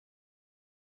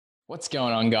What's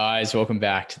going on, guys? Welcome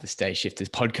back to the State Shifters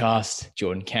podcast.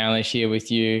 Jordan Candlish here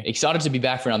with you. Excited to be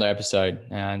back for another episode.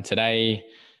 And today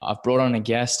I've brought on a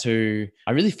guest who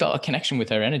I really felt a connection with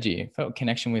her energy, felt a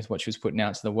connection with what she was putting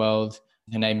out to the world.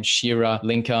 Her name's Shira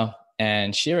Linker.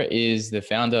 And Shira is the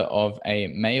founder of a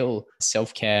male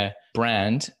self-care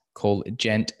brand called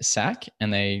Gent Sack.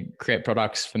 And they create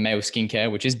products for male skincare,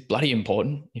 which is bloody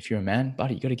important. If you're a man,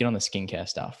 buddy, you got to get on the skincare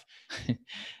stuff.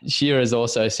 Shira is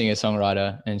also a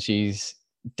singer-songwriter, and she's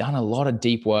done a lot of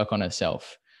deep work on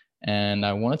herself. And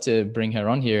I wanted to bring her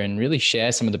on here and really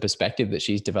share some of the perspective that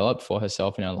she's developed for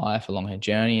herself in her life along her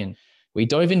journey. And we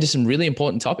dove into some really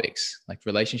important topics like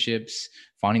relationships,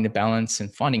 finding the balance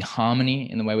and finding harmony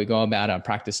in the way we go about our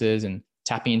practices and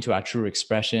tapping into our true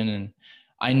expression. And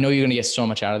I know you're going to get so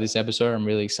much out of this episode. I'm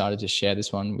really excited to share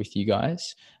this one with you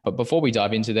guys. But before we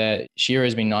dive into that, Shira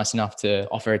has been nice enough to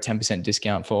offer a 10%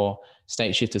 discount for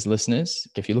State Shifters listeners.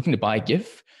 If you're looking to buy a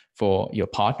gift for your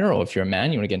partner, or if you're a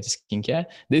man, you want to get into skincare,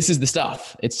 this is the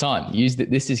stuff. It's time.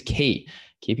 This is key.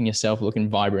 Keeping yourself looking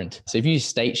vibrant. So if you use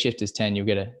State Shifters 10, you'll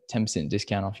get a 10%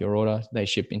 discount off your order. They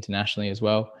ship internationally as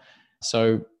well.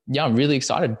 So yeah, I'm really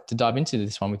excited to dive into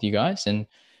this one with you guys. And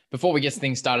before we get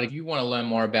things started, if you want to learn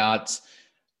more about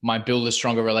my Build a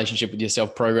Stronger Relationship with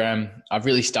Yourself program, I've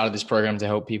really started this program to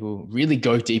help people really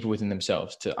go deeper within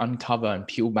themselves, to uncover and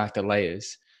peel back the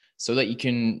layers so that you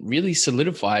can really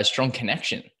solidify a strong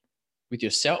connection with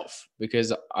yourself.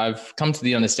 Because I've come to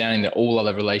the understanding that all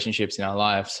other relationships in our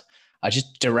lives are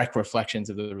just direct reflections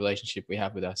of the relationship we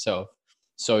have with ourselves.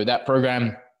 So that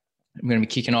program, I'm going to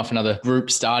be kicking off another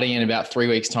group starting in about 3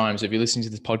 weeks' time. So if you're listening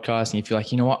to this podcast and you feel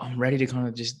like, you know what, I'm ready to kind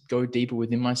of just go deeper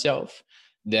within myself,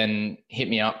 then hit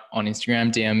me up on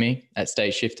Instagram, DM me at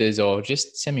State Shifters, or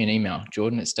just send me an email,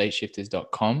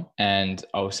 jordan@stateshifters.com, and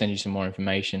I'll send you some more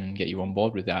information and get you on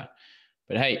board with that.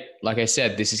 But hey, like I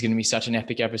said, this is going to be such an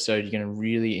epic episode. You're going to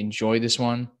really enjoy this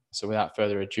one. So without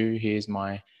further ado, here's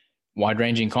my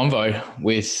wide-ranging convo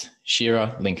with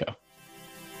Shira Linker.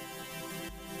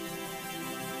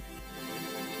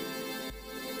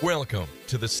 Welcome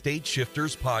to the State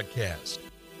Shifters podcast,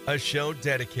 a show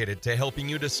dedicated to helping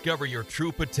you discover your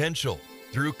true potential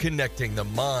through connecting the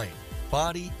mind,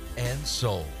 body, and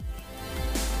soul.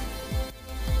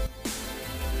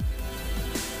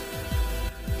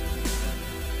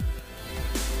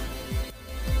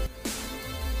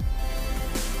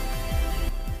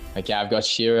 Okay, I've got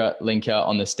Shira Linker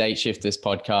on the State Shifters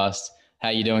podcast. How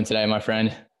are you doing today, my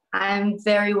friend? I'm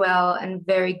very well and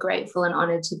very grateful and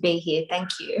honored to be here. Thank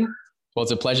you. Well,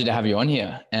 it's a pleasure to have you on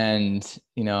here. And,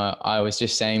 you know, I was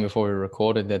just saying before we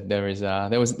recorded that there was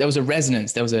a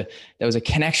resonance. There was a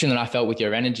connection that I felt with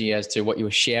your energy as to what you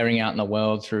were sharing out in the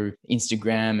world through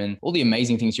Instagram and all the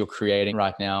amazing things you're creating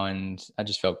right now. And I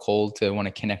just felt called to want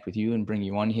to connect with you and bring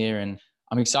you on here. And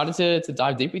I'm excited to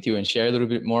dive deep with you and share a little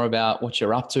bit more about what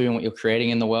you're up to and what you're creating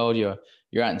in the world. You're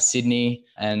out in Sydney,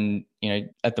 and, you know,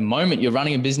 at the moment you're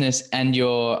running a business and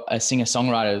you're a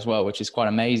singer-songwriter as well, which is quite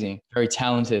amazing. Very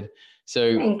talented.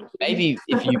 So maybe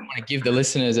if you want to give the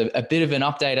listeners a bit of an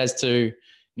update as to, you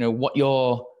know, what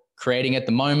you're creating at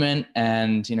the moment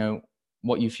and, you know,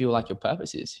 what you feel like your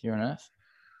purpose is here on earth.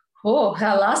 Oh,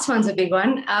 our last one's a big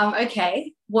one.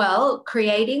 Okay. Well,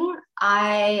 creating,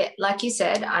 like you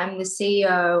said, I'm the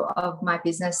CEO of my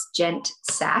business, Gent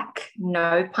Sack.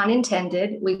 No pun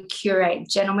intended. We curate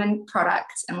gentleman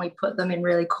products and we put them in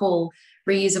really cool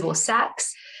reusable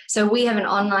sacks. So we have an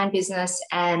online business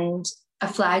and a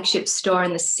flagship store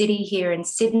in the city here in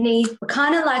Sydney. We're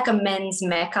kind of like a men's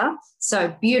mecca.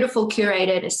 So beautiful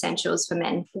curated essentials for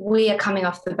men. We are coming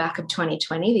off the back of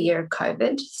 2020, the year of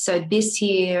COVID. So this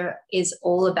year is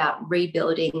all about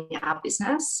rebuilding our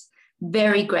business.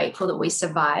 Very grateful that we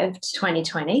survived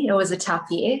 2020. It was a tough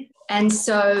year. And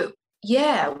so,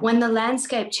 yeah, when the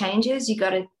landscape changes, you got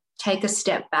to take a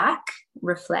step back,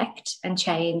 reflect, and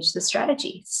change the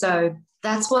strategy. So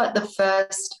that's what the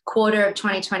first quarter of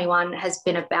 2021 has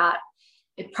been about.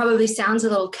 It probably sounds a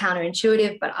little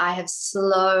counterintuitive, but I have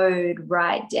slowed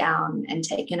right down and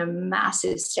taken a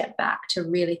massive step back to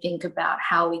really think about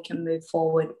how we can move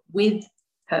forward with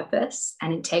purpose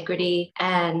and integrity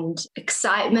and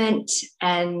excitement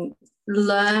and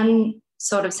learn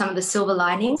sort of some of the silver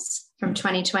linings from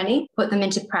 2020, put them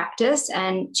into practice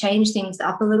and change things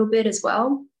up a little bit as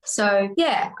well. So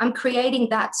yeah, I'm creating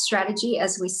that strategy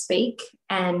as we speak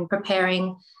and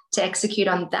preparing to execute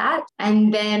on that.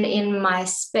 And then in my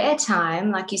spare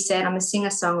time, like you said, I'm a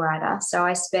singer-songwriter. So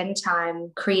I spend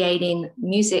time creating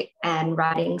music and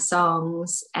writing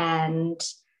songs. And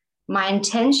my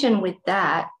intention with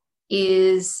that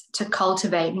is to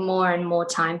cultivate more and more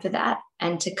time for that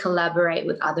and to collaborate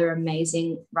with other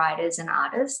amazing writers and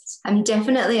artists. I'm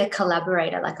definitely a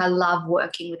collaborator. Like I love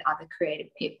working with other creative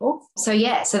people. So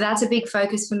yeah, so that's a big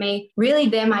focus for me. Really,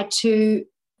 they're my two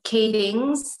key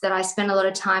things that I spend a lot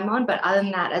of time on. But other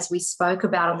than that, as we spoke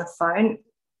about on the phone,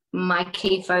 my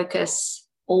key focus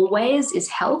always is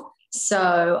health.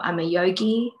 So I'm a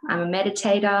yogi, I'm a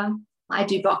meditator. I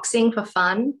do boxing for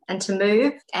fun and to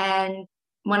move. And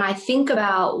when I think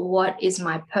about what is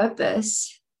my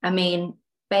purpose, I mean,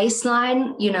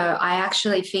 baseline, I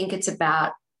actually think it's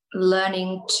about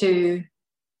learning to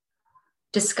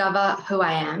discover who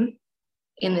I am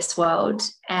in this world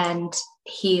and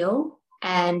heal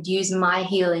and use my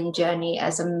healing journey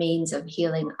as a means of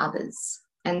healing others.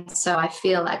 And so I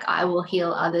feel like I will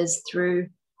heal others through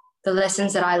the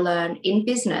lessons that I learn in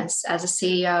business as a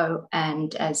CEO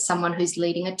and as someone who's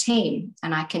leading a team,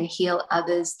 and I can heal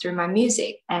others through my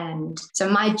music. And so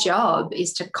my job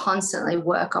is to constantly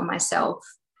work on myself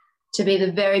to be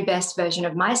the very best version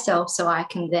of myself so I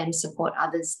can then support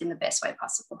others in the best way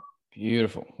possible.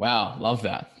 Beautiful. Wow. Love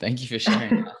that. Thank you for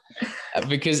sharing that.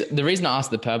 Because the reason I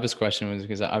asked the purpose question was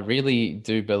because I really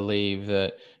do believe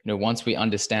that, once we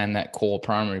understand that core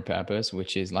primary purpose,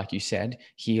 which is, like you said,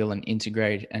 heal and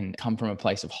integrate and come from a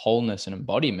place of wholeness and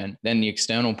embodiment, then the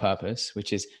external purpose,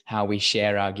 which is how we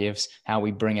share our gifts, how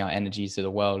we bring our energies to the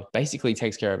world, basically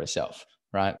takes care of itself,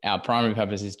 right? Our primary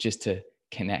purpose is just to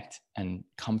connect and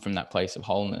come from that place of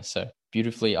wholeness. So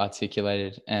beautifully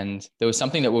articulated. And there was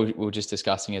something that we were just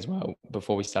discussing as well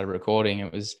before we started recording.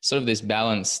 It was sort of this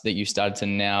balance that you started to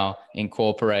now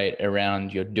incorporate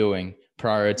around your doing,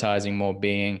 prioritizing more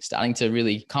being, starting to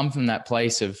really come from that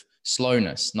place of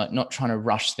slowness, not trying to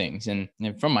rush things. And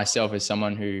from myself as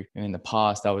someone who in the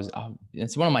past,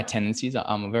 it's one of my tendencies.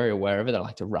 I'm very aware of it. I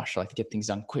like to rush. I like to get things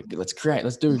done quick. Let's create,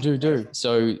 let's do.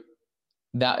 So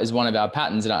that is one of our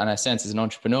patterns. And I sense as an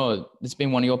entrepreneur, it's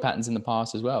been one of your patterns in the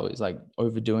past as well. It's like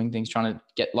overdoing things, trying to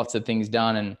get lots of things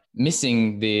done and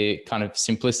missing the kind of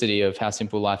simplicity of how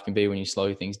simple life can be when you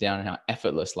slow things down and how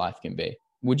effortless life can be.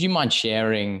 Would you mind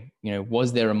sharing,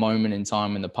 was there a moment in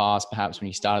time in the past, perhaps when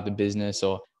you started the business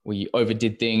or where you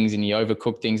overdid things and you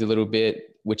overcooked things a little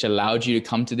bit, which allowed you to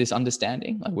come to this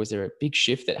understanding? Like, was there a big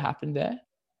shift that happened there?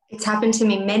 It's happened to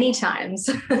me many times.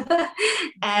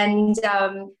 And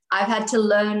I've had to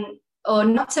learn, or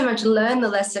not so much learn the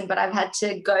lesson, but I've had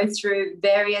to go through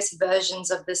various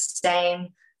versions of the same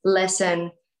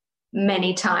lesson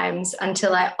many times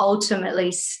until I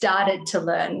ultimately started to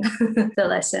learn the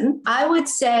lesson. I would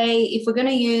say if we're going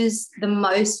to use the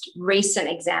most recent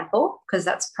example, because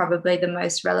that's probably the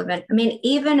most relevant. I mean,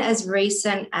 even as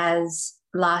recent as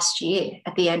last year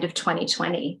at the end of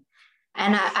 2020,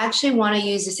 and I actually want to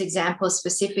use this example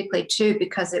specifically too,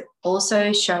 because it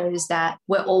also shows that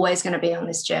we're always going to be on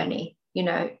this journey.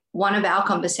 One of our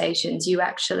conversations, you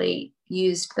actually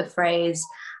used the phrase,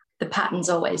 the pattern's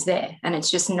always there, and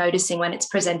it's just noticing when it's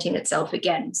presenting itself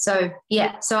again. So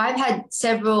I've had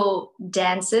several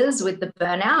dances with the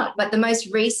burnout, but the most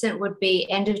recent would be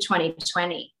end of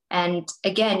 2020. And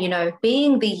again,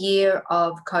 being the year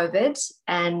of COVID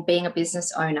and being a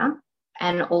business owner,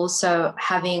 and also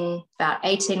having about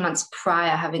 18 months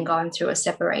prior, having gone through a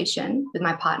separation with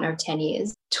my partner of 10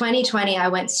 years. 2020, I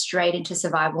went straight into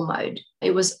survival mode.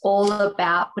 It was all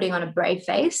about putting on a brave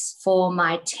face for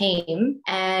my team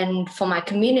and for my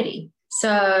community.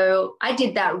 So I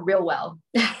did that real well.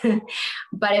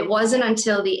 But it wasn't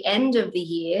until the end of the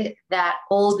year that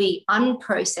all the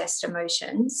unprocessed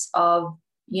emotions of,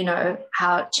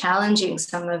 how challenging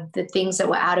some of the things that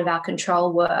were out of our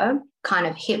control were kind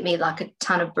of hit me like a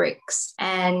ton of bricks.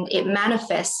 And it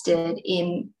manifested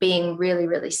in being really,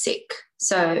 really sick.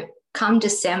 So come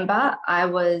December, I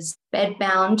was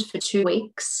bedbound for 2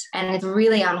 weeks, and it's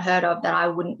really unheard of that I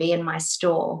wouldn't be in my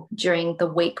store during the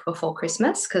week before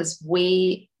Christmas, because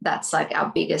that's like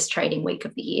our biggest trading week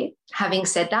of the year. Having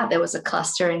said that, there was a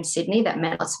cluster in Sydney that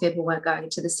meant lots of people weren't going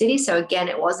to the city. So again,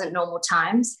 it wasn't normal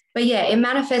times. But yeah, it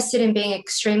manifested in being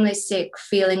extremely sick,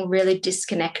 feeling really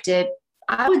disconnected.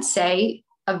 I would say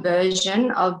a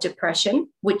version of depression,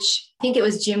 which I think it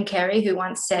was Jim Carrey who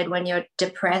once said, when you're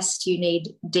depressed, you need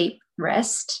deep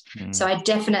rest. So I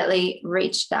definitely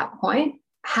reached that point.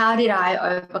 How did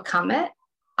I overcome it?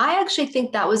 I actually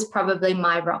think that was probably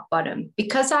my rock bottom.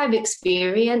 Because I've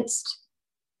experienced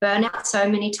burnout so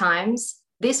many times,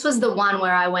 this was the one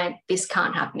where I went, this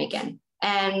can't happen again.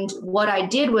 And what I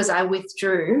did was I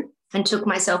withdrew and took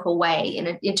myself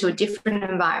away into a different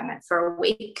environment for a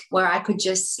week where I could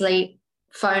just sleep.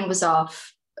 Phone was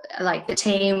off. Like the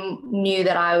team knew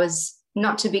that I was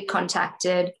not to be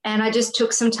contacted. And I just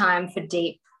took some time for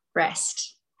deep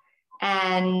rest.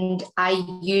 And I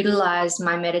utilized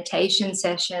my meditation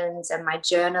sessions and my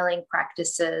journaling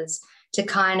practices to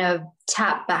kind of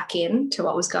tap back into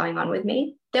what was going on with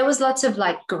me. There was lots of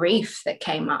like grief that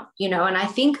came up, and I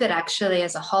think that actually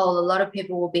as a whole, a lot of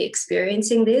people will be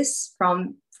experiencing this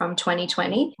from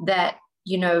 2020, that,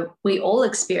 we all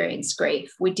experienced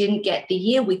grief. We didn't get the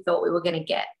year we thought we were going to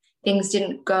get. Things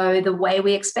didn't go the way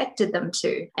we expected them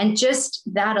to. And just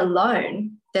that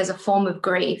alone, there's a form of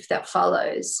grief that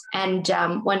follows. And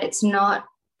when it's not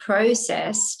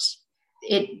processed,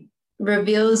 it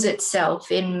reveals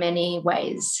itself in many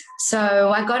ways. So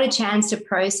I got a chance to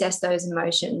process those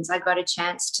emotions. I got a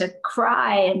chance to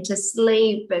cry and to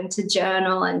sleep and to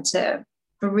journal and to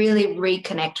really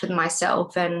reconnect with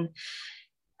myself. And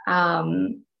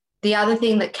the other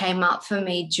thing that came up for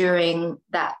me during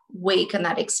that week and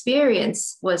that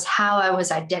experience was how I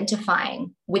was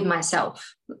identifying with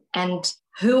myself and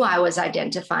who I was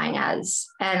identifying as.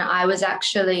 And I was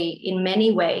actually, in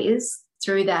many ways,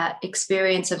 through that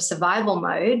experience of survival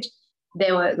mode,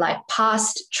 there were like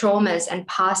past traumas and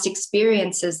past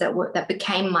experiences that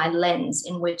became my lens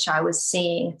in which I was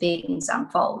seeing things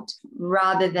unfold,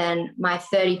 rather than my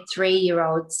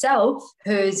 33-year-old self,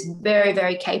 who's very,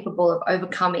 very capable of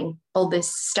overcoming all this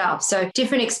stuff. So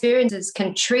different experiences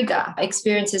can trigger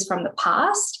experiences from the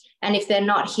past. And if they're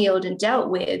not healed and dealt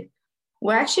with,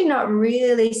 we're actually not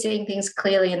really seeing things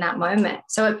clearly in that moment.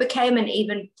 So it became an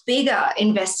even bigger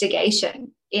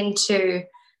investigation into,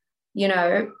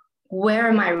 where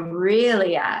am I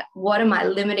really at? What are my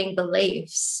limiting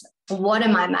beliefs? What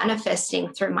am I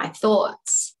manifesting through my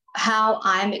thoughts? How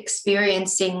I'm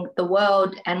experiencing the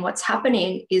world and what's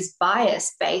happening is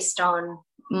biased based on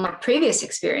my previous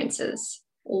experiences.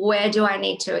 Where do I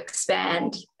need to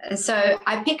expand? And so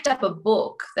I picked up a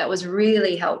book that was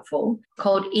really helpful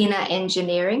called Inner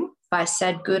Engineering by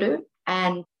Sadhguru.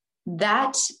 And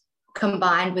that,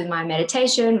 combined with my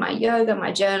meditation, my yoga,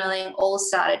 my journaling, all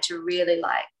started to really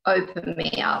like open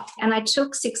me up. And I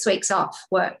took 6 weeks off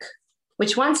work,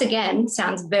 which once again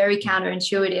sounds very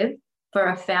counterintuitive for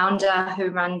a founder who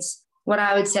runs what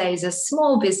I would say is a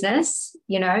small business,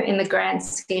 in the grand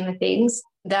scheme of things,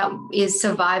 that is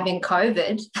surviving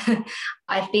COVID.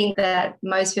 I think that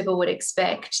most people would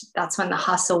expect that's when the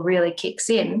hustle really kicks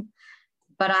in.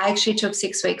 But I actually took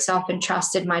 6 weeks off and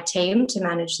trusted my team to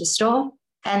manage the store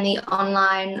and the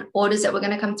online orders that were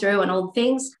going to come through and all the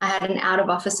things. I had an out of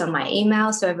office on my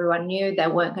email, so everyone knew they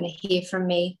weren't going to hear from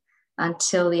me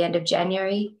until the end of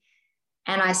January.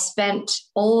 And I spent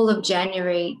all of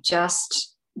January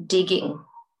just digging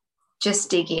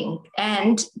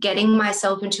and getting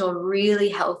myself into a really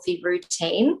healthy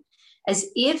routine, as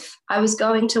if I was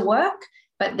going to work,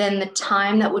 but then the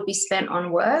time that would be spent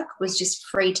on work was just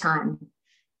free time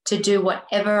to do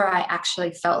whatever I actually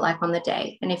felt like on the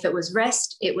day. And if it was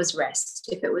rest, it was rest.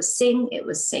 If it was sing, it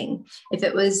was sing. If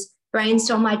it was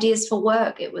brainstorm ideas for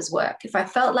work, it was work. If I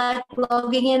felt like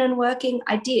logging in and working,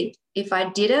 I did. If I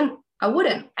didn't, I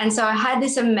wouldn't. And so I had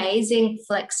this amazing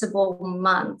flexible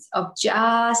month of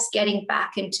just getting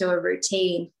back into a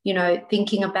routine,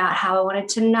 thinking about how I wanted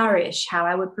to nourish, how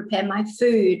I would prepare my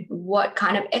food, what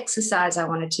kind of exercise I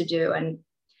wanted to do. And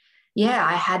yeah,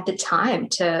 I had the time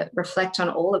to reflect on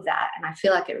all of that. And I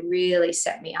feel like it really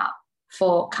set me up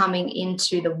for coming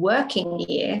into the working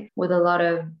year with a lot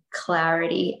of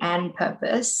clarity and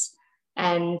purpose.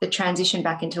 And the transition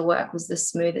back into work was the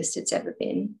smoothest it's ever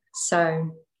been. So,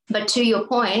 but to your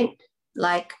point,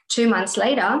 like 2 months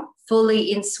later,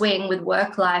 fully in swing with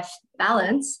work-life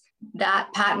balance, that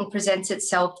pattern presents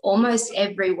itself almost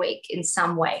every week in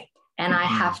some way. And I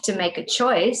have to make a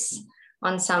choice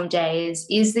on some days.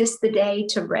 Is this the day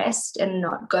to rest and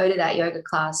not go to that yoga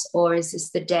class? Or is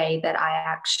this the day that I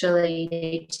actually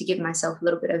need to give myself a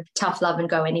little bit of tough love and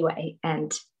go anyway?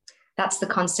 And that's the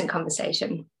constant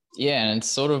conversation. Yeah. And it's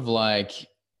sort of like,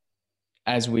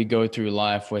 as we go through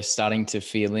life, we're starting to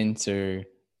feel into,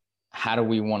 how do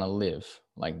we want to live?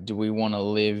 Like, do we want to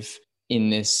live in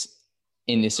this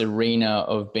arena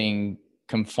of being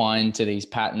confined to these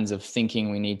patterns of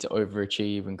thinking we need to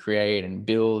overachieve and create and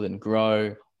build and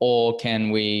grow? Or can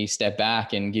we step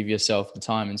back and give yourself the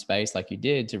time and space, like you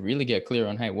did, to really get clear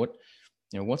on, hey,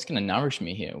 what's going to nourish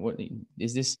me here? What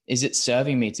is this? Is it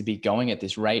serving me to be going at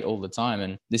this rate all the time?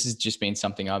 And this has just been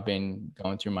something I've been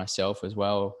going through myself as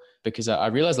well, because I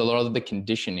realized a lot of the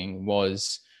conditioning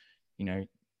was,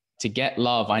 to get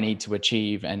love, I need to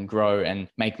achieve and grow and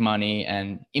make money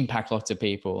and impact lots of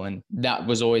people. And that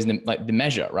was always the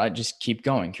measure, right? Just keep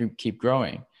going, keep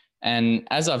growing. And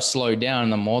as I've slowed down,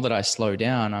 and the more that I slow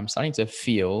down, I'm starting to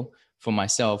feel for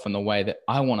myself and the way that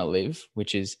I want to live,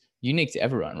 which is unique to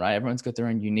everyone, right? Everyone's got their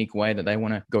own unique way that they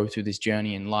want to go through this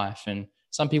journey in life. And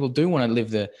some people do want to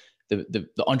live the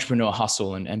entrepreneur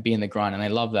hustle and be in the grind, and they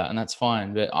love that, and that's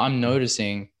fine. But I'm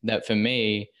noticing that for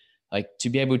me, like, to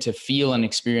be able to feel and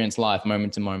experience life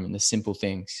moment to moment, the simple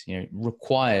things, you know,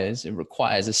 requires a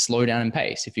slowdown in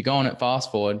pace. If you go on it fast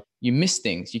forward, you miss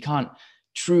things. You can't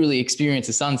truly experience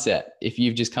a sunset if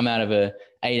you've just come out of a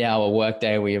 8-hour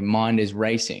workday where your mind is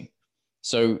racing.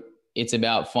 So it's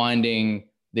about finding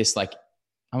this, like,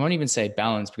 I won't even say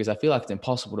balance, because I feel like it's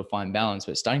impossible to find balance,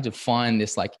 but starting to find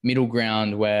this like middle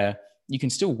ground where you can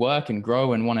still work and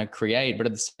grow and want to create, but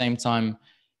at the same time,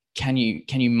 can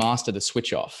you master the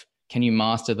switch off? Can you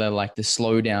master the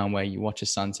slow down where you watch a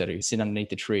sunset or you sit underneath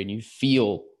the tree and you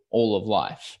feel all of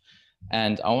life?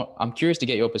 And I'm curious to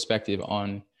get your perspective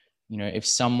on, you know, if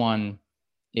someone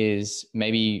is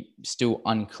maybe still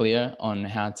unclear on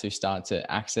how to start to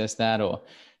access that, or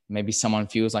maybe someone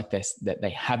feels like that they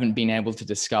haven't been able to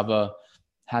discover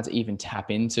how to even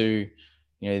tap into,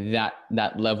 you know,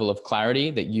 that level of clarity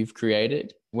that you've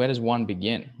created. Where does one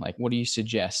begin? Like, what do you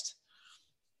suggest?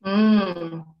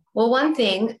 Well, one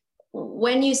thing,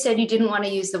 when you said you didn't want to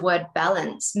use the word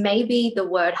balance, maybe the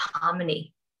word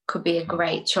harmony could be a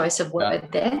great choice of word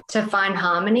there, to find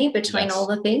harmony between all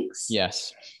the things.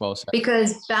 Yes. Well said.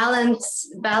 Because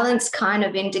balance kind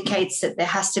of indicates that there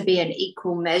has to be an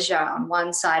equal measure on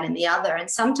one side and the other.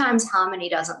 And sometimes harmony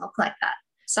doesn't look like that.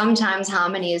 Sometimes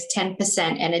harmony is 10%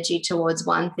 energy towards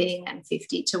one thing and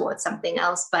 50 towards something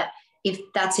else. But if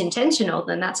that's intentional,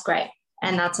 then that's great.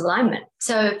 And that's alignment.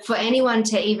 So for anyone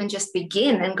to even just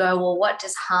begin and go, well, what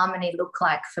does harmony look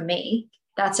like for me?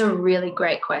 That's a really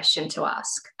great question to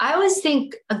ask. I always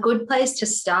think a good place to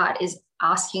start is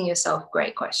asking yourself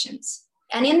great questions.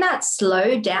 And in that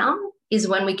slow down is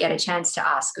when we get a chance to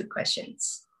ask good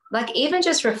questions. Like, even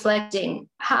just reflecting,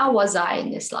 how was I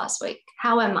in this last week?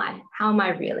 How am I? How am I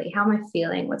really? How am I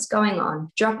feeling? What's going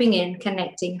on? Dropping in,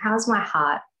 connecting. How's my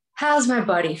heart? How's my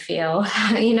body feel?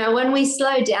 You know, when we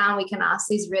slow down, we can ask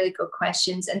these really good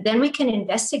questions, and then we can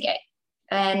investigate.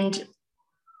 And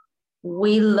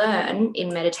we learn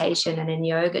in meditation and in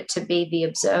yoga to be the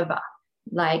observer.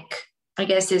 Like, I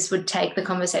guess this would take the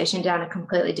conversation down a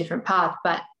completely different path,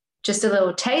 but just a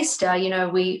little taster, you know,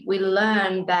 we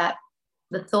learn that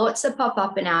the thoughts that pop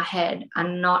up in our head are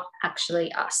not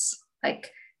actually us.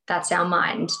 Like, that's our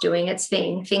mind doing its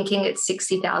thing, thinking it's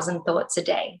 60,000 thoughts a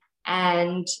day.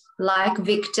 And like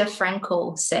Viktor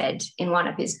Frankl said in one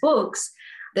of his books,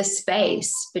 the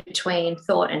space between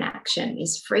thought and action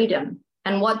is freedom.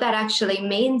 And what that actually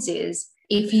means is,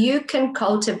 if you can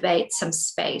cultivate some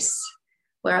space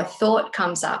where a thought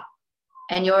comes up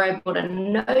and you're able to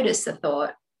notice the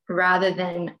thought rather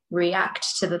than react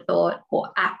to the thought or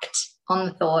act on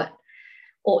the thought,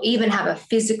 or even have a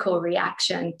physical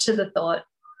reaction to the thought,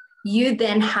 you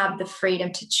then have the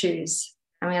freedom to choose.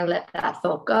 I'm going to let that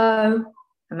thought go.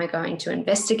 Am I going to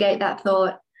investigate that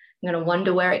thought? I'm going to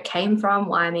wonder where it came from,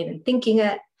 why I'm even thinking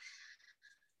it.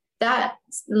 That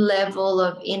level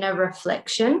of inner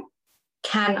reflection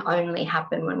can only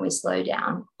happen when we slow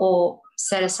down or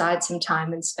set aside some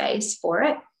time and space for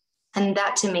it. And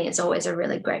that, to me, is always a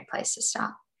really great place to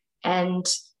start. And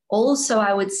also,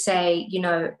 I would say, you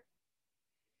know,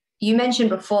 you mentioned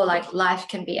before, like, life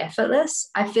can be effortless.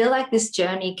 I feel like this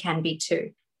journey can be too,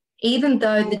 even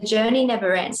though the journey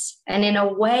never ends. And in a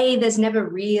way, there's never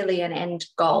really an end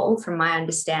goal, from my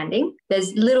understanding.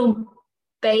 There's little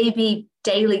baby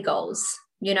daily goals,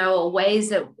 you know, or ways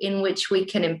that in which we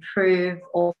can improve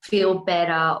or feel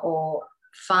better or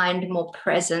find more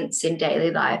presence in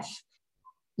daily life.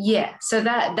 Yeah, so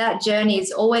that journey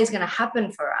is always going to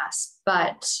happen for us.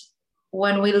 But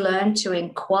when we learn to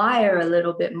inquire a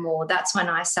little bit more, that's when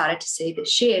I started to see the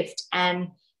shift. And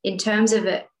in terms of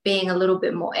it being a little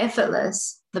bit more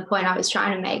effortless, the point I was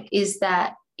trying to make is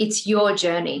that it's your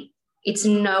journey. It's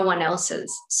no one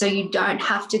else's. So you don't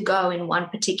have to go in one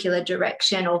particular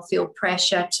direction or feel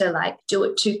pressure to like do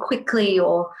it too quickly,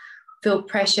 or feel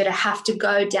pressure to have to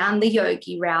go down the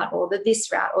yogi route or the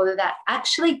this route or the that.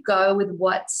 Actually go with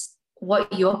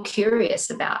what you're curious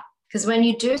about. Because when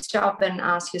you do stop and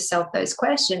ask yourself those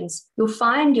questions, you'll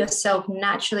find yourself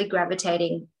naturally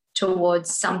gravitating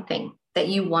towards something that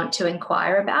you want to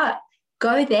inquire about.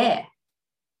 Go there.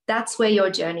 That's where your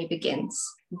journey begins.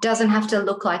 It doesn't have to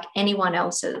look like anyone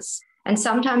else's. And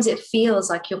sometimes it feels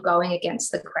like you're going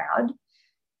against the crowd.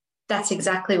 That's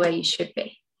exactly where you should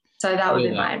be. So that would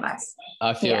be my advice.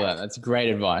 I feel that. That's great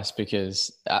advice,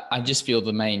 because I just feel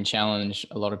the main challenge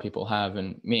a lot of people have,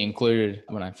 and me included,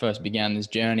 when I first began this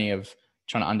journey of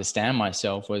trying to understand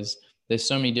myself, was there's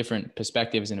so many different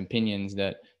perspectives and opinions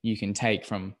that you can take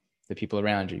from the people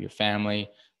around you, your family,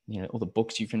 all the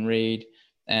books you can read.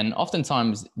 And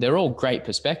oftentimes they're all great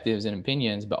perspectives and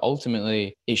opinions, but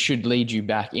ultimately it should lead you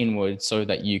back inward so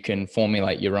that you can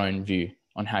formulate your own view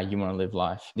on how you want to live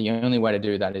life. The only way to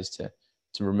do that is to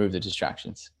remove the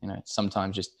distractions.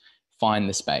 Sometimes just find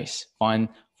the space, find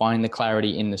the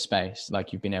clarity in the space,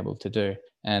 like you've been able to do.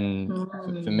 And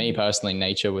for me personally,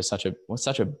 nature was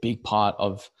such a big part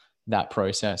of that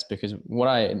process, because what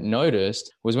I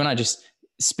noticed was when I just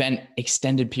spent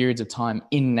extended periods of time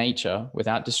in nature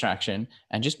without distraction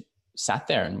and just sat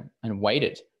there and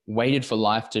waited for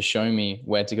life to show me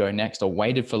where to go next, or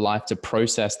waited for life to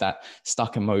process that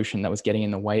stuck emotion that was getting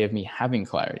in the way of me having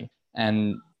clarity.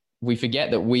 And we forget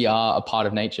that we are a part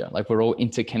of nature. Like, we're all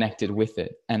interconnected with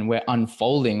it, and we're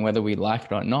unfolding whether we like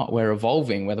it or not. We're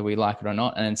evolving whether we like it or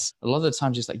not. And it's a lot of the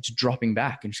time just dropping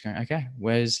back and just going, okay,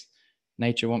 where's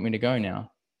nature want me to go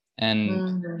now?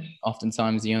 And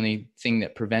oftentimes the only thing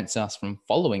that prevents us from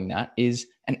following that is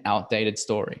an outdated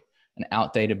story, an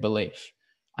outdated belief.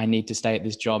 I need to stay at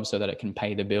this job so that it can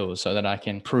pay the bills, so that I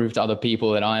can prove to other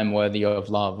people that I am worthy of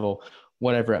love, or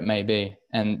whatever it may be.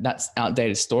 And that's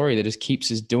outdated story that just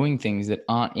keeps us doing things that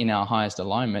aren't in our highest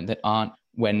alignment, that aren't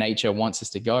where nature wants us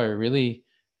to go. It really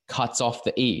cuts off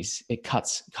the ease. It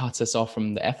cuts us off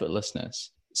from the effortlessness.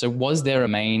 So was there a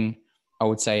main, I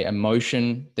would say,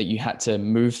 emotion that you had to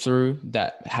move through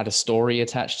that had a story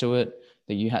attached to it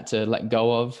that you had to let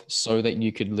go of so that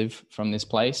you could live from this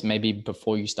place? Maybe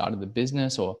before you started the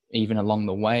business, or even along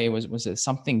the way, was there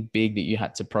something big that you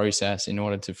had to process in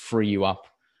order to free you up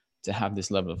to have this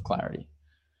level of clarity?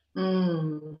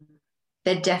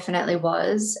 There definitely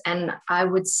was. And I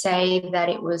would say that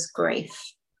it was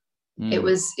grief. It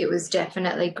was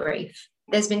definitely grief.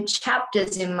 There's been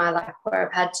chapters in my life where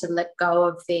I've had to let go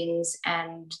of things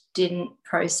and didn't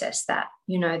process that.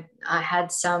 I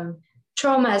had some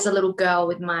trauma as a little girl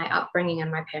with my upbringing and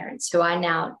my parents, who I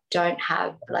now don't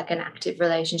have like an active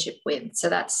relationship with. So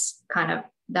that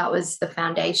was the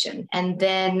foundation. And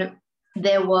then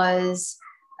there was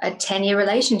a 10-year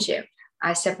relationship.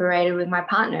 I separated with my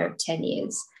partner of 10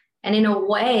 years. And in a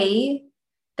way,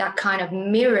 that kind of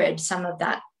mirrored some of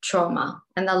that trauma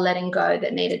and the letting go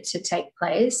that needed to take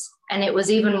place. And it was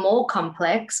even more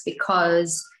complex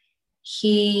because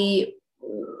he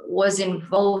was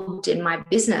involved in my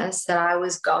business that I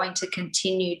was going to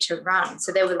continue to run.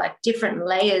 So there were like different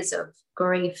layers of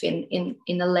grief in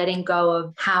the letting go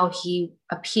of how he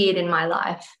appeared in my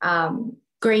life.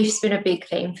 Grief's been a big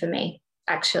theme for me,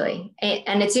 actually.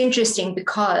 And it's interesting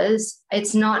because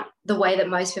it's not the way that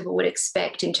most people would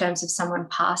expect in terms of someone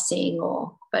passing,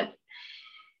 but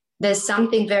there's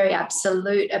something very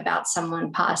absolute about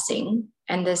someone passing,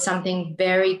 and there's something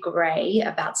very grey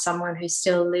about someone who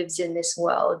still lives in this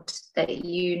world that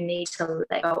you need to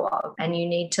let go of. And you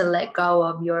need to let go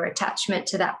of your attachment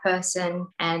to that person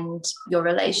and your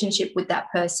relationship with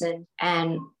that person.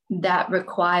 And that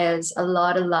requires a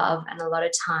lot of love and a lot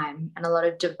of time and a lot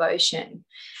of devotion.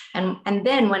 And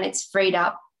then when it's freed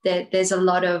up, there's a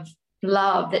lot of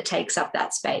love that takes up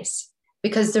that space,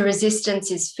 because the resistance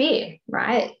is fear,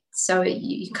 right? So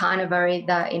you kind of are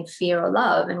either in fear or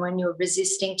love. And when you're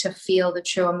resisting to feel the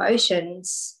true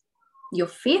emotions, you're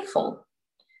fearful.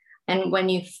 And when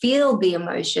you feel the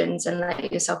emotions and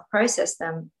let yourself process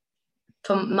them,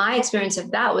 from my experience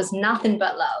of that was nothing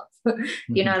but love.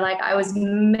 Like I was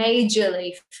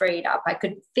majorly freed up. I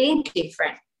could think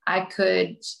different. I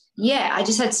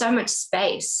just had so much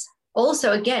space.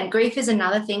 Also, again, grief is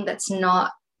another thing that's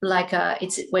not like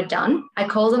we're done. I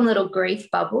call them little grief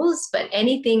bubbles, but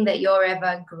anything that you're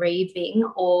ever grieving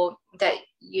or that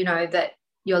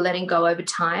you're letting go over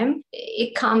time,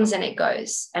 it comes and it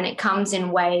goes, and it comes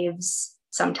in waves,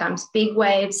 sometimes big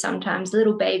waves, sometimes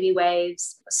little baby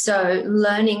waves. So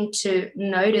learning to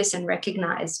notice and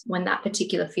recognize when that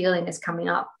particular feeling is coming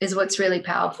up is what's really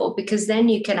powerful, because then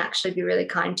you can actually be really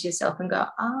kind to yourself and go,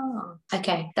 oh,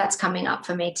 okay, that's coming up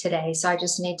for me today. So I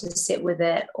just need to sit with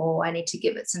it, or I need to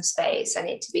give it some space. I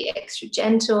need to be extra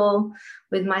gentle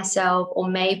with myself, or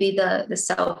maybe the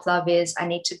self-love is I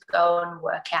need to go and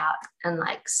work out and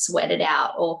like sweat it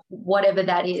out, or whatever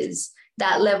that is.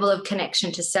 That level of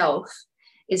connection to self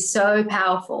is so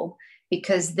powerful,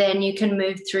 because then you can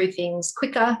move through things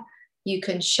quicker. You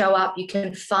can show up, you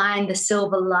can find the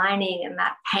silver lining in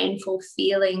that painful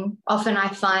feeling. Often I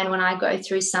find when I go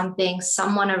through something,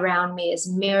 someone around me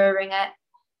is mirroring it.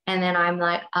 And then I'm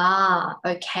like,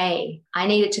 okay, I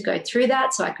needed to go through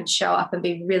that so I could show up and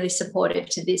be really supportive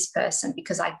to this person,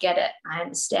 because I get it, I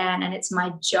understand. And it's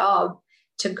my job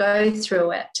to go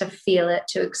through it, to feel it,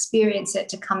 to experience it,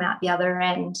 to come out the other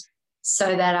end,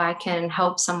 so that I can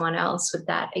help someone else with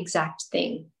that exact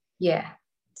thing. Yeah.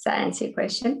 Does that answer your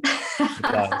question? It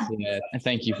does, yeah. And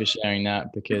thank you for sharing that,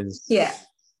 because Yeah.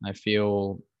 I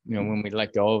feel, when we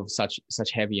let go of such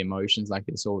heavy emotions like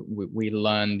this, or we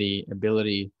learn the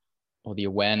ability or the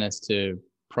awareness to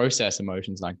process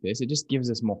emotions like this, it just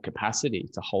gives us more capacity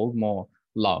to hold more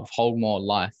love, hold more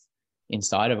life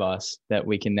inside of us that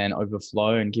we can then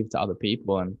overflow and give to other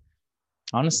people. And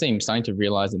honestly, I'm starting to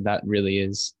realize that really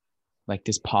is like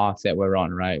this path that we're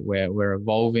on, right? Where we're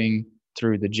evolving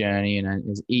through the journey, and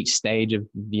as each stage of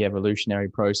the evolutionary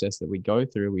process that we go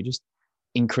through, we just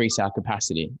increase our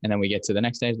capacity. And then we get to the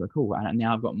next stage, like, oh,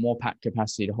 now I've got more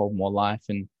capacity to hold more life.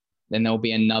 And then there'll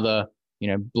be another,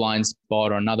 blind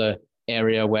spot or another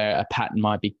area where a pattern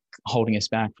might be holding us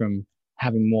back from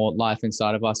having more life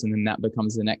inside of us. And then that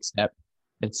becomes the next step.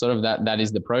 It's sort of that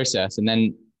is the process. And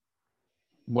then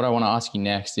what I want to ask you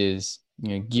next is,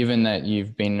 given that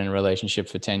you've been in a relationship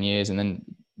for 10 years and then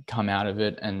come out of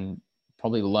it and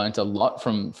probably learned a lot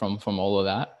from all of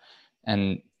that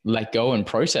and let go and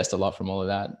processed a lot from all of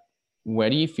that, where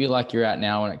do you feel like you're at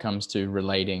now when it comes to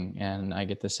relating? And I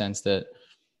get the sense that,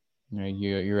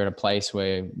 you're at a place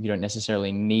where you don't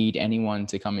necessarily need anyone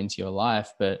to come into your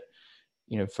life, but,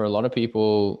 for a lot of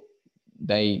people,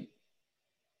 they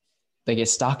get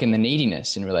stuck in the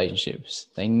neediness in relationships.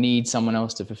 They need someone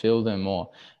else to fulfill them,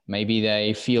 or maybe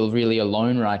they feel really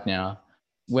alone right now.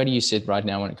 Where do you sit right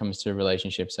now when it comes to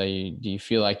relationships? Do you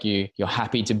feel like you're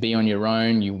happy to be on your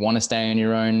own? You want to stay on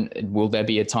your own? Will there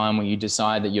be a time when you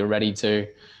decide that you're ready to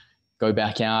go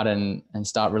back out and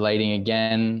start relating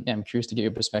again? Yeah, I'm curious to get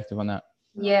your perspective on that.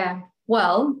 Yeah.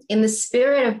 Well, in the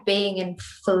spirit of being in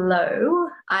flow,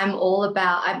 I'm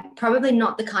probably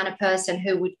not the kind of person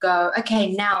who would go,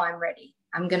 okay, now I'm ready.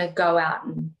 I'm going to go out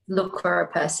and look for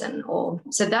a person.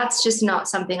 So that's just not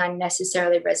something I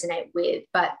necessarily resonate with.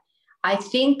 But I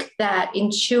think that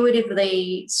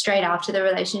intuitively, straight after the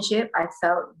relationship, I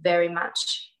felt very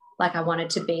much like I wanted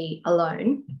to be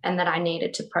alone and that I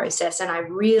needed to process. And I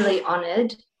really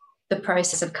honored the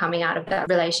process of coming out of that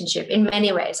relationship. In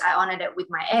many ways, I honored it with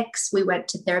my ex. We went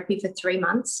to therapy for 3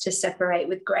 months to separate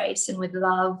with grace and with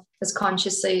love as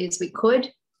consciously as we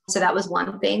could. So that was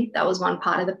one thing. That was one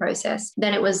part of the process.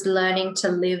 Then it was learning to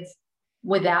live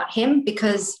without him,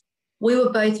 because we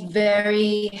were both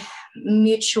very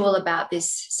mutual about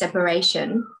this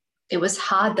separation. It was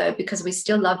hard though, because we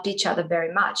still loved each other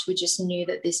very much. We just knew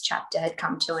that this chapter had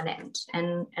come to an end,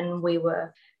 and we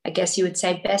were, I guess you would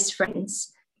say, best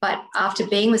friends. But after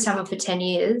being with someone for 10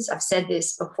 years, I've said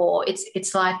this before,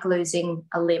 it's like losing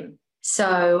a limb.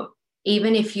 So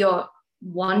even if you're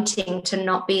wanting to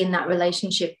not be in that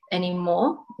relationship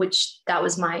anymore, which that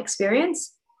was my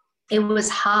experience, it was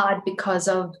hard because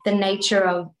of the nature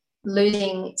of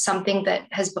losing something that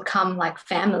has become like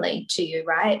family to you,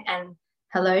 right? And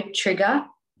hello, trigger,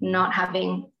 not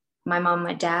having my mom,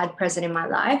 my dad present in my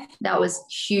life. That was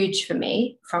huge for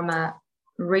me from a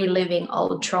reliving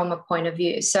old trauma point of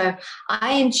view. So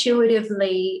I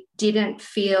intuitively didn't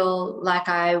feel like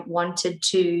I wanted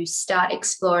to start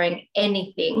exploring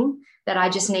anything, that I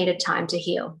just needed time to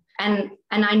heal. And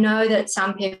I know that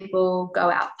some people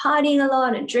go out partying a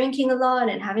lot and drinking a lot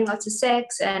and having lots of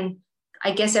sex, and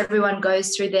I guess everyone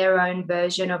goes through their own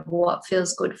version of what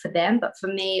feels good for them. But for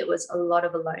me, it was a lot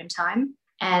of alone time,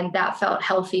 and that felt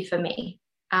healthy for me.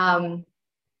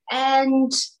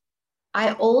 And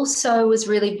I also was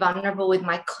really vulnerable with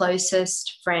my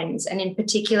closest friends, and in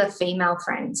particular female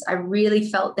friends. I really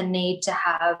felt the need to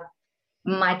have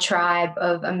my tribe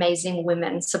of amazing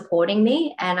women supporting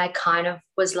me. And I kind of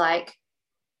was like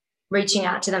reaching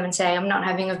out to them and saying, I'm not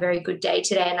having a very good day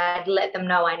today. And I'd let them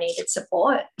know I needed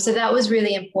support. So that was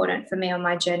really important for me on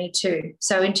my journey too.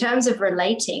 So in terms of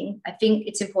relating, I think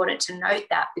it's important to note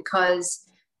that, because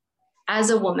as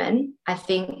a woman, I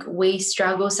think we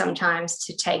struggle sometimes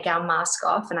to take our mask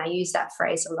off. And I use that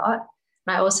phrase a lot.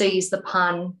 And I also use the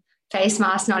pun, face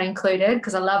mask not included,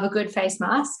 because I love a good face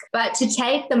mask. But to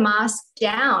take the mask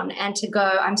down and to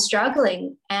go, I'm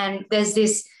struggling. And there's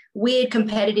this weird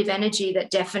competitive energy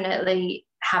that definitely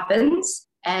happens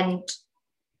and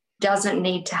doesn't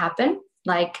need to happen.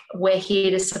 Like, we're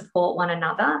here to support one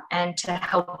another and to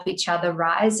help each other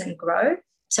rise and grow.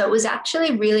 So it was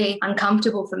actually really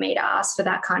uncomfortable for me to ask for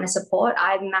that kind of support.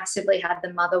 I massively had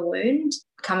the mother wound,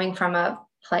 coming from a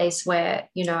place where,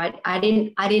 I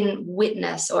didn't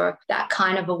witness, or that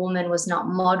kind of a woman was not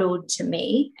modeled to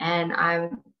me. And I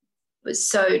was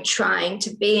so trying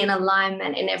to be in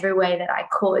alignment in every way that I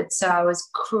could. So I was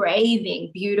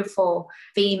craving beautiful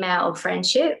female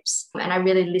friendships. And I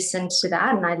really listened to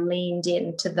that, and I leaned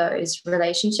into those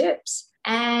relationships.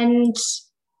 And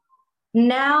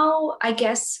now, I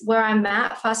guess where I'm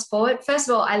at, fast forward, first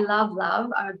of all, I love love.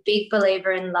 I'm a big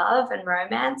believer in love and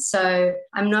romance. So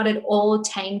I'm not at all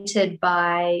tainted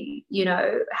by,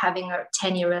 having a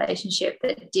 10-year relationship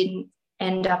that didn't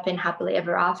end up in happily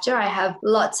ever after. I have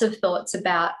lots of thoughts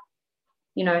about,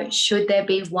 should there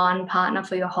be one partner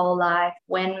for your whole life?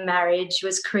 When marriage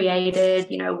was created,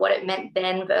 what it meant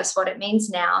then versus what it means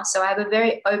now. So I have a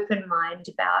very open mind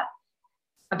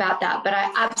about that. But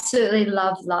I absolutely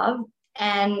love love.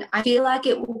 And I feel like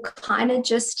it will kind of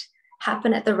just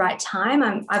happen at the right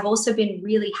time. I've also been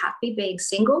really happy being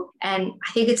single. And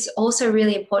I think it's also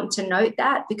really important to note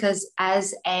that, because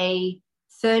as a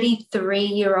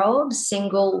 33-year-old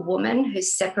single woman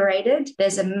who's separated,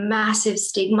 there's a massive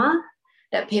stigma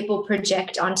that people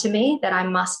project onto me that I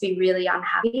must be really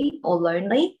unhappy or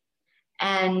lonely.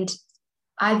 And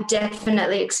I've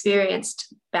definitely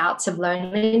experienced bouts of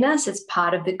loneliness as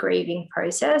part of the grieving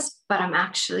process, but I'm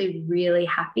actually really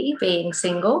happy being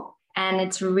single. And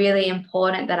it's really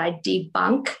important that I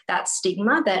debunk that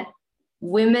stigma that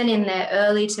women in their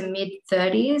early to mid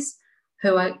 30s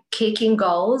who are kicking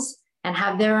goals and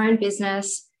have their own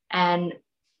business and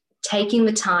taking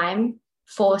the time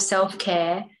for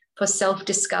self-care, for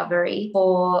self-discovery,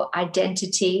 for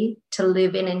identity, to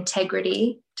live in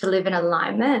integrity, to live in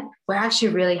alignment, we're actually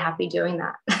really happy doing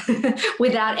that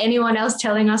without anyone else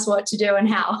telling us what to do and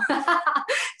how.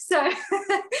 So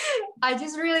I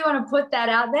just really want to put that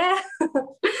out there.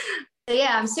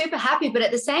 Yeah, I'm super happy. But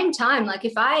at the same time, like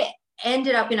if I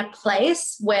ended up in a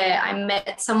place where I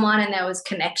met someone and there was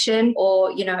connection,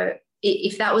 or,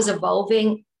 if that was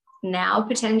evolving now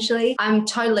potentially, I'm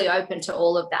totally open to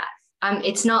all of that.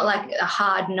 It's not like a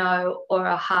hard no or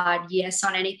a hard yes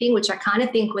on anything, which I kind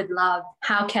of think with love,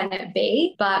 how can it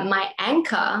be? But my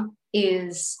anchor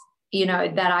is,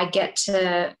 that I get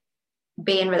to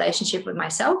be in relationship with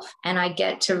myself, and I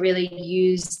get to really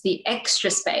use the extra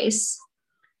space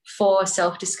for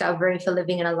self-discovery, for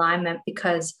living in alignment,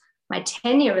 because my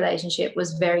 10-year relationship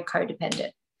was very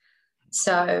codependent.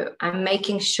 So I'm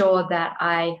making sure that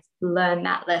I learn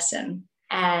that lesson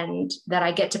and that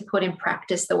I get to put in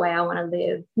practice the way I want to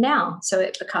live now, so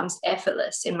it becomes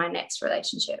effortless in my next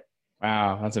relationship.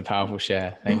 Wow, that's a powerful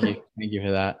share. Thank you. Thank you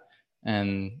for that.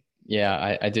 And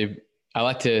yeah, I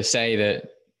like to say that,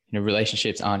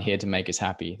 relationships aren't here to make us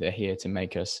happy. They're here to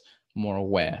make us more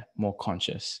aware, more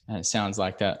conscious. And it sounds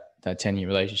like that 10-year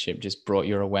relationship just brought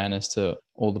your awareness to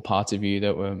all the parts of you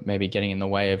that were maybe getting in the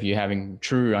way of you having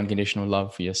true unconditional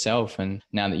love for yourself. And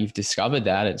now that you've discovered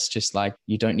that, it's just like,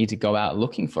 you don't need to go out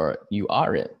looking for it. You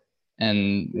are it.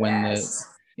 And when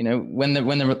when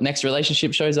the next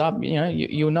relationship shows up,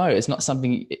 you'll know it's not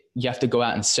something you have to go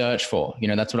out and search for.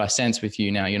 That's what I sense with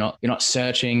you now. You're not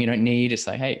searching. You don't need. It's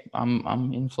like, hey,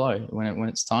 I'm in flow. When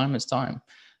it's time, it's time.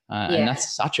 And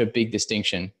that's such a big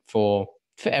distinction for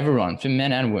everyone, for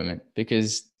men and women,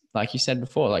 because like you said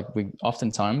before, like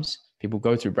oftentimes people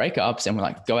go through breakups and we're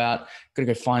like, go out, gotta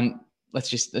go find, let's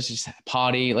just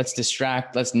party, let's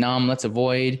distract, let's numb, let's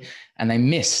avoid. And they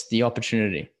miss the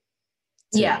opportunity.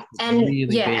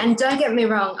 And don't get me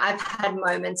wrong, I've had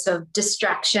moments of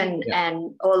distraction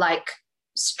or like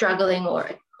struggling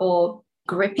or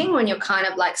gripping when you're kind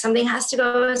of like, something has to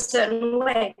go a certain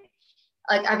way.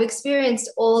 Like I've experienced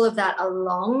all of that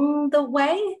along the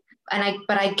way.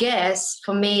 But I guess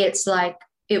for me, it's like,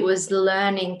 it was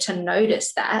learning to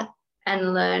notice that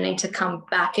and learning to come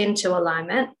back into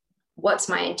alignment. What's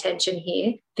my intention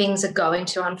here? Things are going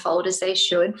to unfold as they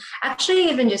should. Actually,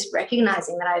 even just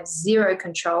recognizing that I have zero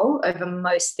control over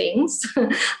most things.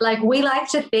 Like we like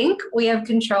to think we have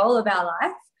control of our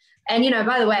life. And,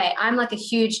 by the way, I'm like a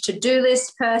huge to-do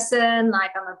list person.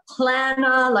 Like I'm a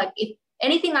planner. Like if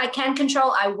anything I can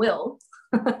control, I will.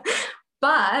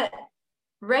 But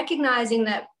recognizing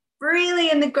that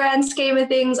really in the grand scheme of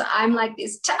things, I'm like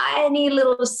this tiny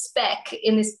little speck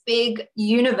in this big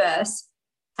universe,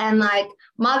 and like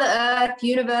Mother Earth,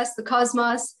 universe, the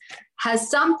cosmos has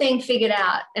something figured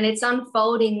out, and it's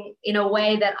unfolding in a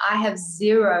way that I have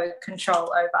zero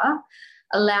control over,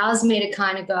 allows me to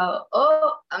kind of go,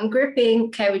 oh, I'm gripping.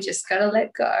 Okay, we just got to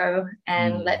let go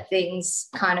and let things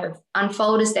kind of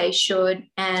unfold as they should.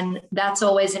 And that's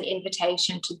always an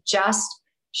invitation to just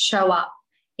show up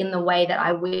in the way that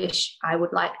I wish I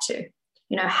would like to.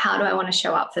 How do I want to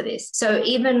show up for this? So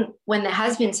even when there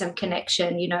has been some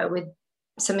connection, with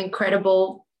some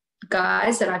incredible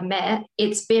guys that I've met,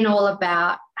 it's been all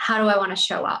about, how do I want to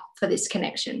show up for this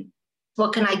connection?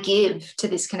 What can I give to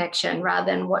this connection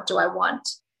rather than what do I want?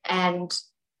 And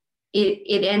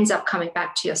it ends up coming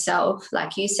back to yourself.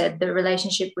 Like you said, the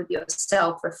relationship with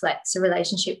yourself reflects the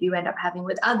relationship you end up having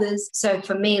with others. So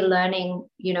for me, learning,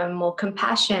 more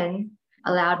compassion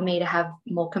allowed me to have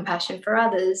more compassion for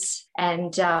others.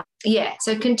 And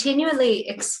so continually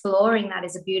exploring that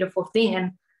is a beautiful thing.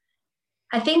 And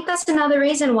I think that's another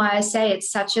reason why I say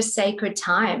it's such a sacred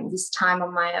time, this time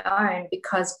on my own,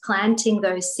 because planting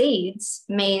those seeds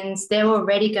means they're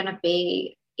already going to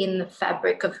be in the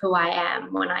fabric of who I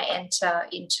am when I enter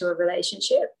into a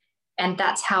relationship. And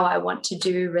that's how I want to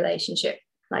do relationship.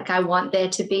 Like, I want there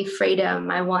to be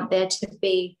freedom. I want there to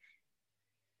be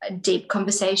a deep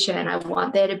conversation. I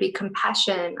want there to be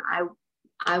compassion.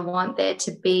 I want there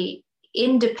to be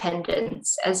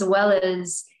independence as well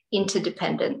as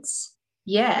interdependence.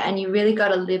 Yeah. And you really got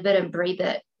to live it and breathe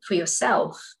it for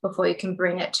yourself before you can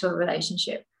bring it to a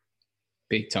relationship.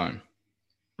 Big time.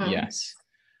 Yes.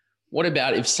 What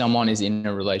about if someone is in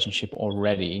a relationship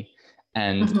already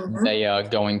and they are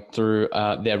going through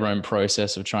their own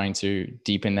process of trying to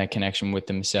deepen their connection with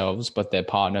themselves, but their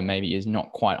partner maybe is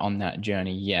not quite on that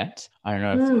journey yet? I don't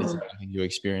know if it's something you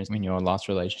experienced in your last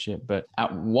relationship, but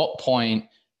at what point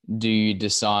do you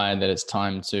decide that it's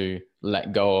time to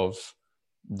let go of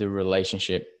the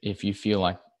relationship if you feel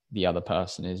like the other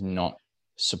person is not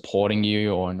supporting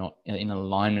you or not in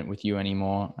alignment with you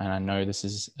anymore? And I know this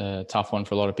is a tough one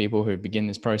for a lot of people who begin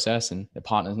this process and their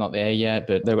partner's not there yet,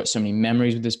 but they've got so many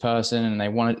memories with this person and they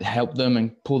want to help them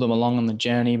and pull them along on the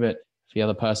journey. But if the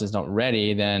other person's not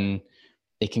ready, then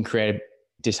it can create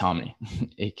disharmony.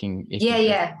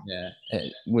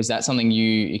 Was that something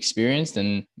you experienced?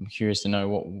 And I'm curious to know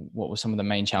what were some of the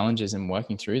main challenges in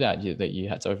working through that you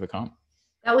had to overcome?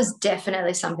 That was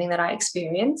definitely something that I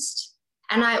experienced.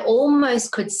 And I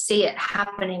almost could see it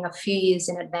happening a few years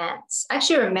in advance. I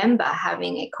actually remember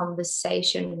having a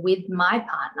conversation with my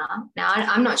partner. Now,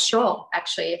 I'm not sure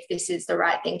actually if this is the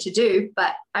right thing to do,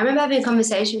 but I remember having a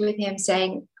conversation with him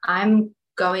saying, I'm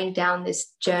going down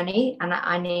this journey and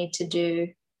I need to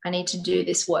do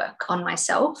this work on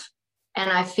myself. And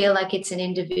I feel like it's an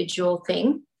individual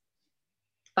thing,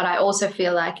 but I also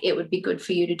feel like it would be good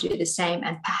for you to do the same.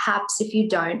 And perhaps if you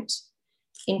don't,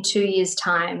 in 2 years'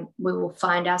 time, we will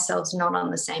find ourselves not on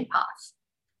the same path.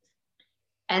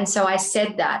 And so I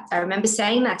said that. I remember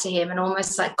saying that to him and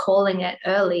almost like calling it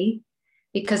early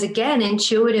because, again,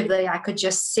 intuitively, I could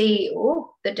just see,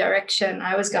 the direction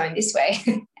I was going this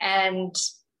way. And,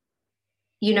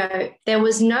 there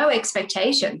was no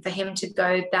expectation for him to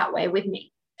go that way with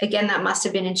me. Again, that must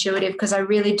have been intuitive because I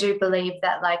really do believe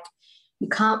that, like, you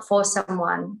can't force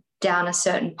someone down a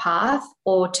certain path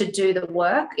or to do the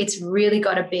work. It's really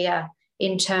got to be an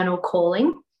internal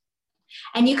calling.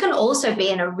 And you can also be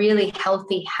in a really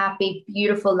healthy, happy,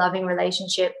 beautiful, loving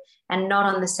relationship and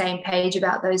not on the same page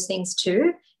about those things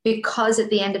too, because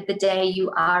at the end of the day,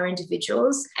 you are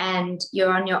individuals and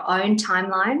you're on your own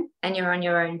timeline and you're on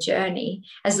your own journey.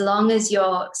 As long as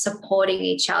you're supporting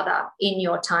each other in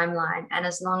your timeline and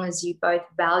as long as you both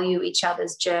value each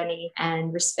other's journey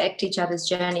and respect each other's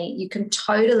journey, you can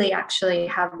totally actually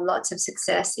have lots of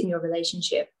success in your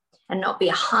relationship and not be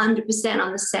 100%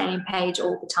 on the same page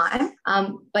all the time.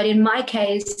 But in my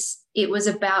case, it was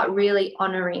about really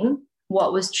honoring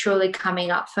what was truly coming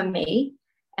up for me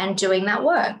and doing that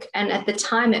work. And at the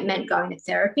time, it meant going to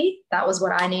therapy. That was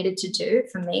what I needed to do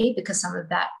for me because some of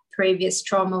that previous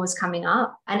trauma was coming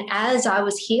up. And as I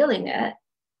was healing it,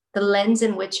 the lens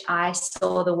in which I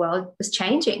saw the world was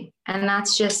changing. And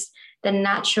that's just the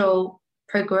natural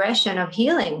progression of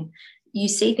healing. You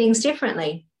see things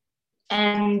differently.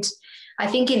 And I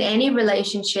think in any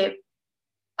relationship,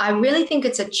 I really think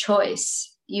it's a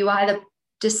choice. You either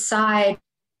decide,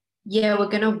 we're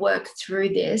going to work through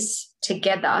this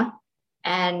together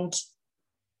and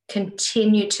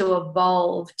continue to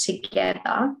evolve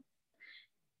together,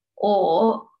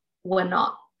 or we're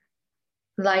not.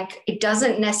 Like, it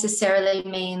doesn't necessarily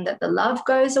mean that the love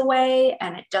goes away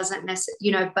and it doesn't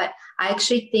necessarily, but I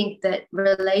actually think that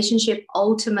relationship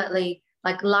ultimately,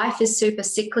 like, life is super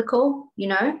cyclical.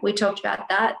 We talked about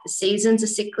that. The seasons are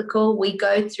cyclical. We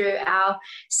go through our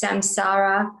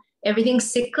samsara. Everything's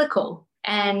cyclical.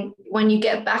 And when you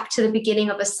get back to the beginning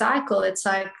of a cycle, it's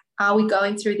like, are we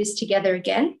going through this together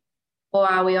again, or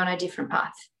are we on a different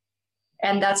path?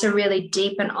 And that's a really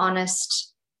deep and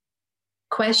honest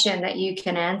question that you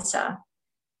can answer.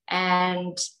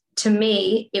 And to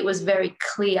me, it was very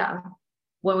clear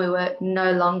when we were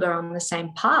no longer on the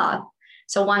same path.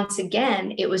 So once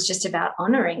again, it was just about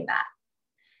honoring that.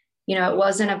 It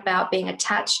wasn't about being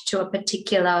attached to a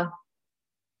particular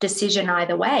decision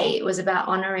either way. It was about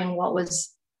honoring what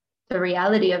was the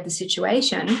reality of the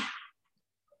situation.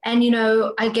 And,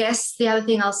 I guess the other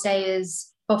thing I'll say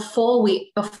is before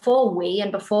we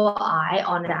and before I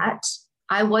honor that,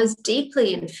 I was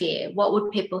deeply in fear. What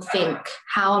would people think?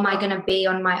 How am I going to be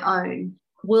on my own?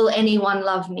 will anyone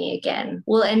love me again?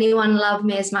 Will anyone love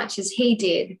me as much as he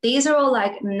did? These are all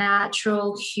like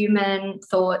natural human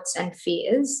thoughts and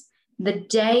fears. The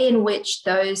day in which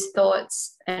those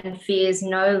thoughts and fears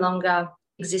no longer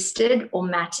existed or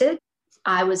mattered,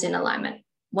 I was in alignment.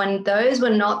 When those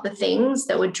were not the things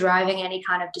that were driving any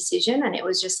kind of decision, and it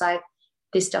was just like,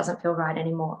 this doesn't feel right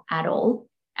anymore at all.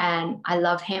 And I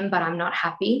love him, but I'm not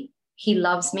happy. He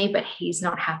loves me, but he's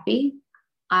not happy.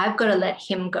 I've got to let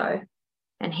him go,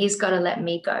 and he's got to let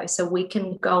me go, so we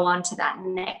can go on to that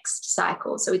next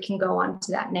cycle, so we can go on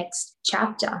to that next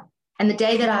chapter. And the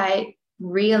day that I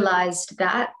realized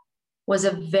that was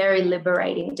a very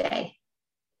liberating day.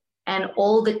 And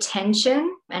all the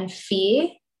tension and fear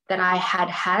that I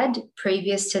had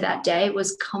previous to that day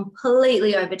was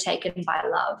completely overtaken by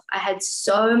love. I had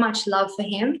so much love for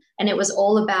him, and it was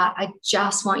all about, I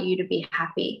just want you to be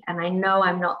happy. And I know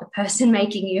I'm not the person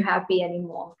making you happy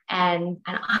anymore. And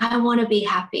I want to be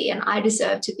happy, and I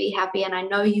deserve to be happy. And I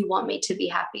know you want me to be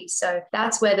happy. So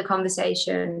that's where the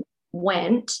conversation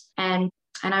went. And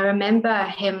I remember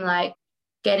him like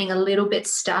getting a little bit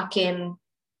stuck in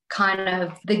kind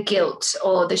of the guilt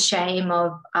or the shame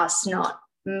of us not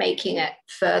making it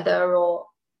further, or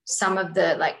some of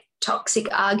the like toxic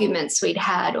arguments we'd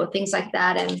had or things like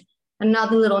that. And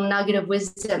another little nugget of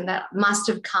wisdom that must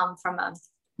have come from a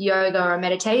yoga or a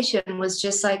meditation was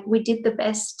just like, we did the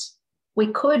best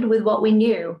we could with what we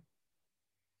knew.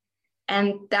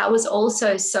 And that was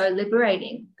also so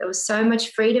liberating. There was so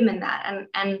much freedom in that.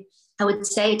 And I would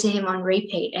say to him on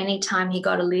repeat, anytime he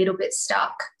got a little bit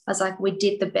stuck, I was like, we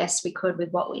did the best we could with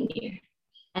what we knew.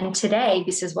 And today,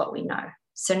 this is what we know.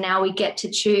 So now we get to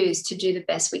choose to do the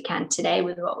best we can today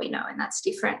with what we know. And that's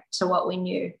different to what we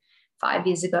knew 5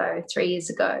 years ago, 3 years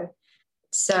ago.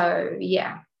 So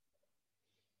yeah,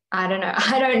 I don't know.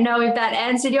 I don't know if that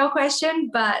answered your question,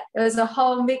 but it was a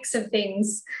whole mix of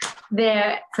things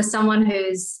there for someone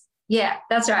who's, yeah,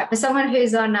 that's right. For someone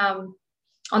who's on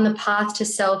the path to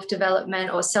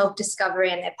self-development or self-discovery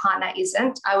and their partner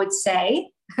isn't, I would say,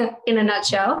 in a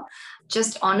nutshell,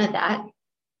 just honor that.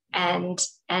 And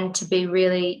to be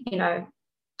really,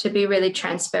 to be really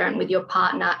transparent with your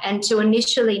partner, and to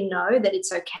initially know that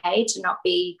it's okay to not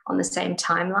be on the same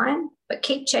timeline, but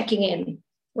keep checking in.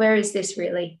 Where is this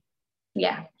really?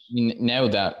 Yeah. You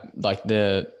nailed that. Like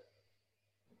the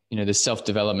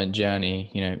self-development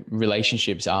journey,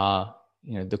 relationships are,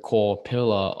 the core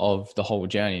pillar of the whole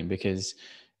journey, because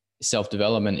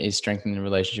self-development is strengthening the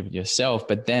relationship with yourself.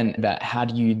 But then about how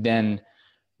do you then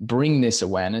bring this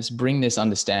awareness, bring this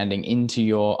understanding into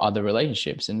your other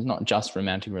relationships? And it's not just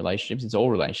romantic relationships, it's all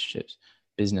relationships,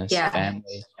 business,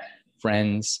 family,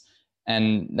 friends.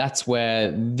 And that's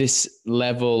where this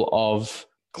level of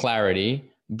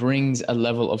clarity brings a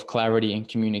level of clarity in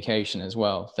communication as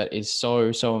well. That is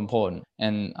so, so important.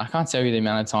 And I can't tell you the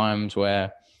amount of times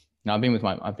where I've been with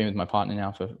my partner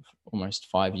now for almost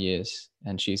 5 years,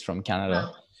 and she's from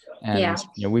Canada. And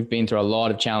we've been through a lot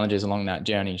of challenges along that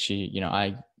journey.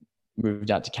 I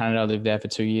moved out to Canada, lived there for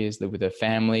 2 years, lived with her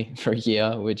family for a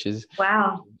year, which is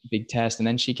a big test. And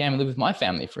then she came and lived with my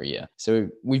family for a year. So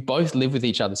we've both lived with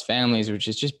each other's families, which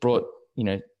has just brought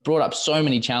up so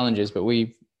many challenges, but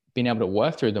we've been able to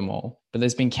work through them all. But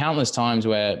there's been countless times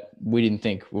where we didn't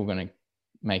think we were going to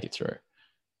make it through.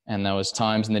 And there was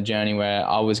times in the journey where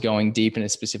I was going deep in a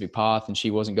specific path and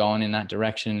she wasn't going in that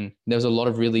direction. There was a lot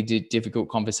of really difficult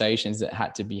conversations that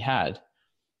had to be had.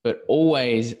 But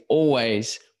always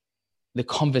the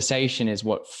conversation is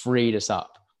what freed us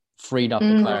up, freed up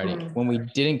the clarity. When we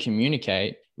didn't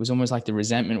communicate, it was almost like the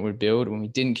resentment would build. When we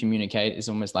didn't communicate, it's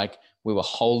almost like we were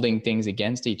holding things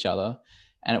against each other,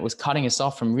 and it was cutting us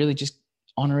off from really just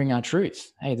honoring our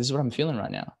truth. Hey, this is what I'm feeling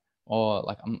right now. Or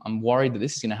like, I'm worried that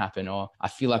this is going to happen, or I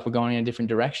feel like we're going in a different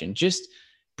direction. Just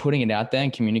putting it out there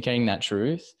and communicating that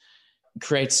truth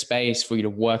creates space for you to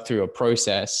work through a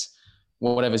process,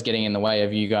 whatever's getting in the way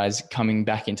of you guys coming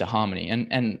back into harmony.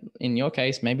 And in your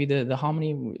case, maybe the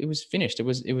harmony, it was finished. It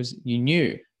was, you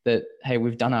knew that, hey,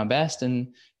 we've done our best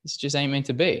and this just ain't meant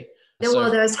to be. There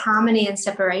was harmony and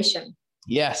separation.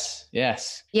 Yes.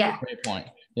 Yeah. Great point.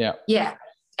 Yeah. Yeah.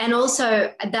 And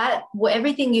also that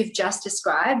everything you've just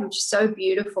described, which is so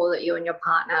beautiful that you and your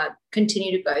partner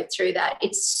continue to go through that.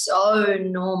 It's so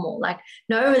normal. Like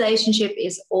no relationship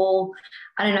is all,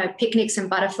 I don't know, picnics and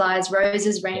butterflies,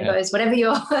 roses, rainbows, whatever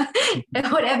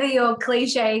your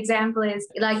cliche example is.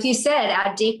 Like you said,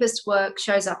 our deepest work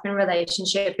shows up in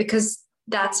relationship, because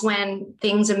that's when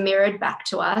things are mirrored back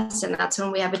to us. And that's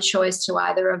when we have a choice to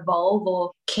either evolve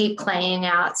or keep playing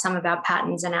out some of our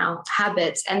patterns and our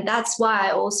habits. And that's why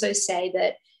I also say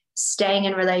that staying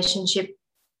in relationship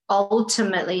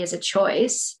ultimately is a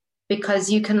choice,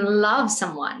 because you can love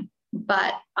someone,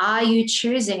 but are you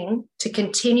choosing to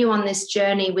continue on this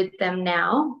journey with them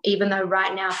now, even though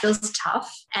right now feels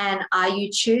tough? And are you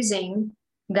choosing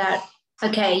that,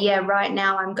 okay, yeah, right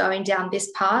now I'm going down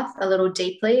this path a little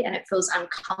deeply and it feels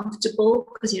uncomfortable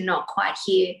because you're not quite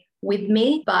here with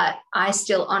me, but I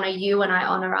still honor you and I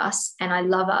honor us and I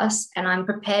love us, and I'm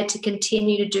prepared to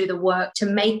continue to do the work to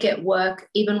make it work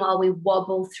even while we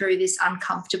wobble through this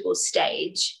uncomfortable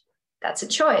stage. That's a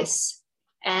choice.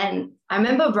 And I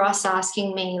remember Ross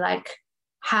asking me, like,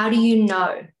 how do you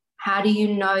know? How do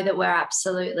you know that we're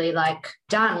absolutely like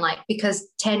done? Like, because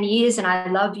 10 years and I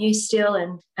love you still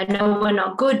and I know we're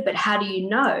not good, but how do you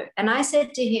know? And I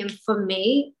said to him, for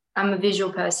me, I'm a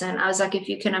visual person. I was like, if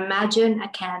you can imagine a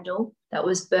candle that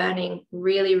was burning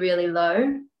really, really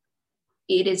low,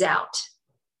 it is out.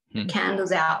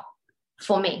 Candle's out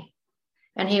for me.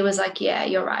 And he was like, yeah,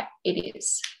 you're right, it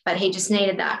is. But he just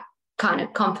needed that kind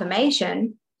of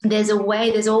confirmation. There's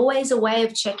always a way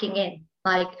of checking in.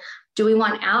 Like, do we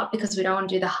want out because we don't want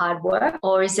to do the hard work?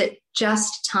 Or is it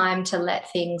just time to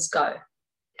let things go?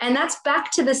 And that's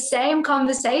back to the same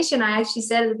conversation I actually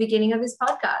said at the beginning of this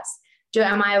podcast.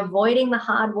 Am I avoiding the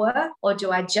hard work, or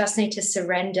do I just need to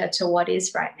surrender to what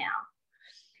is right now?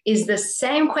 Is the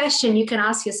same question you can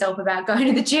ask yourself about going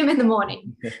to the gym in the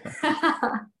morning.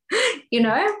 You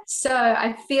know? So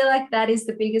I feel like that is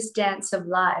the biggest dance of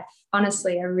life.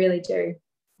 Honestly, I really do.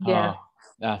 Yeah. Oh,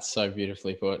 that's so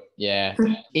beautifully put. Yeah.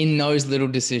 In those little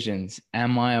decisions,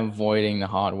 am I avoiding the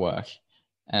hard work?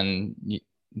 And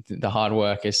the hard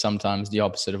work is sometimes the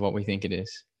opposite of what we think it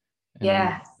is. And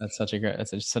yeah. That's such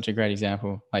a great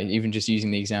example. Like, even just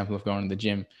using the example of going to the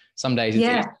gym. Some days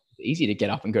it's easy to get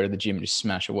up and go to the gym and just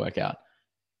smash a workout.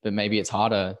 But maybe it's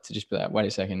harder to just be like, wait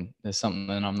a second, there's something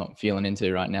that I'm not feeling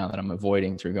into right now that I'm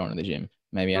avoiding through going to the gym.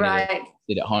 Maybe I need to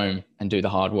sit at home and do the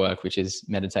hard work, which is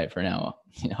meditate for an hour,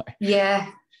 you know? Yeah.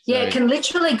 Yeah, it can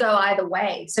literally go either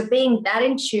way. So being that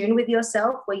in tune with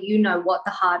yourself, where you know what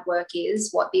the hard work is,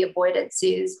 what the avoidance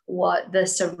is, what the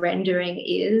surrendering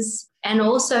is, and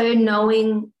also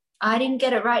knowing I didn't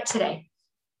get it right today.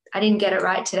 I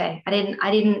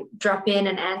didn't drop in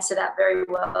and answer that very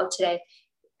well today.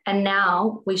 And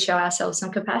now we show ourselves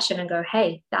some compassion and go,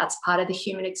 hey, that's part of the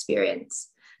human experience.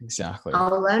 Exactly.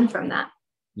 I'll learn from that.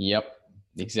 Yep,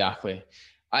 exactly.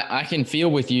 I can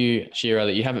feel with you, Shira,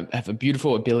 that you have a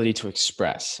beautiful ability to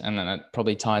express. And then it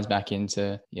probably ties back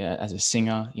into, as a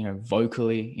singer, you know,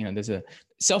 vocally, you know, there's a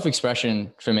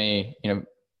self-expression for me, you know,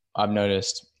 I've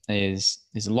noticed there's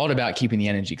a lot about keeping the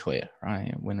energy clear,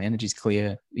 right? When the energy is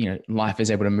clear, you know, life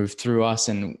is able to move through us,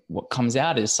 and what comes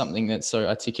out is something that's so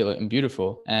articulate and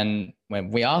beautiful. And when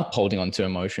we are holding on to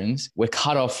emotions, we're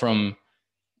cut off from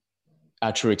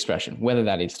our true expression, whether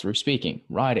that is through speaking,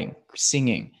 writing,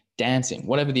 singing, dancing,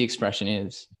 whatever the expression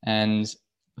is. And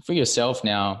for yourself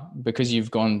now, because you've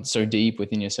gone so deep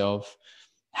within yourself,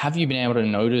 have you been able to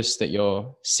notice that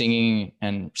your singing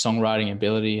and songwriting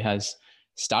ability has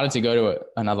started to go to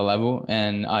another level?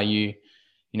 And are you,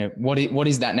 you know, what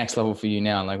is that next level for you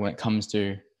now? Like, when it comes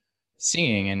to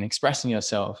singing and expressing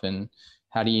yourself, and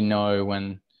how do you know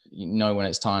when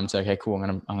it's time to, okay, cool,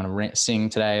 I'm gonna sing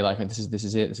today, like this is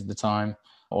it, this is the time?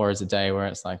 Or is a day where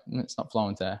it's like, it's not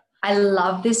flowing today? I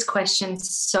love this question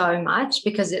so much,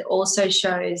 because it also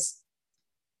shows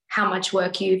how much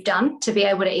work you've done to be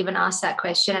able to even ask that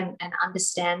question and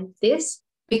understand this.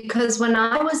 Because when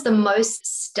I was the most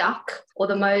stuck or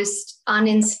the most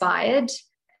uninspired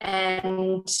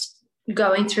and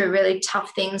going through really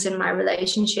tough things in my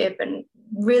relationship and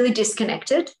really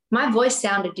disconnected, my voice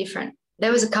sounded different.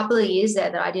 There was a couple of years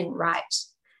there that I didn't write.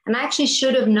 And I actually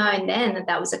should have known then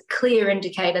that was a clear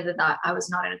indicator that I was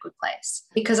not in a good place,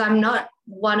 because I'm not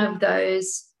one of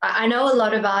those. I know a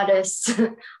lot of artists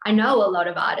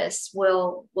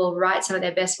will write some of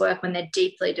their best work when they're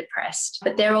deeply depressed,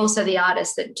 but they're also the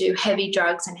artists that do heavy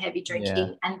drugs and heavy drinking.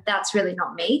 Yeah. And that's really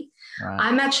not me. Right.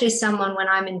 I'm actually someone, when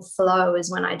I'm in flow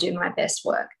is when I do my best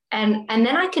work. And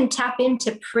then I can tap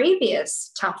into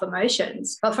previous tough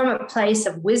emotions, but from a place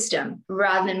of wisdom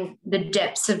rather than the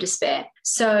depths of despair.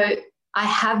 So I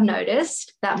have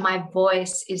noticed that my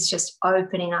voice is just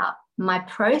opening up. My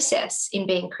process in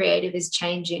being creative is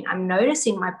changing. I'm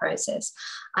noticing my process.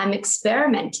 I'm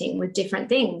experimenting with different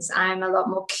things. I'm a lot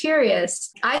more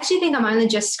curious. I actually think I'm only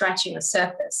just scratching the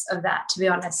surface of that, to be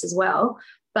honest, as well.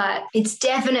 But it's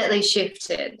definitely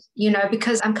shifted, you know,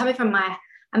 because I'm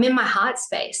in my heart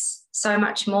space so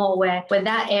much more, where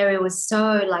that area was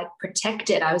so like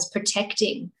protected. I was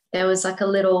protecting. There was like a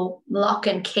little lock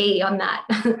and key on that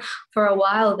for a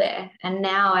while there. And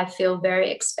now I feel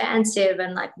very expansive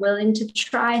and like willing to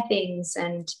try things.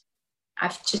 And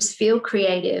I just feel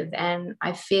creative, and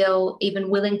I feel even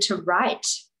willing to write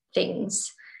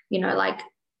things, like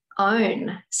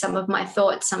own some of my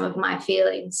thoughts, some of my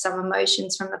feelings, some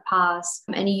emotions from the past,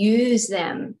 and use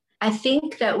them. I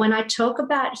think that when I talk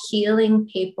about healing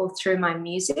people through my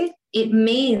music, it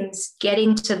means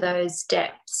getting to those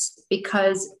depths,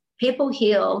 because people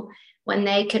heal when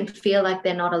they can feel like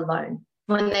they're not alone,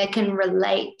 when they can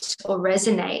relate or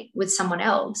resonate with someone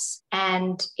else.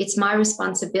 And it's my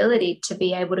responsibility to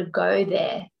be able to go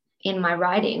there in my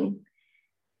writing.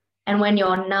 And when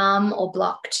you're numb or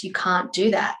blocked, you can't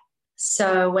do that.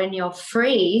 So when you're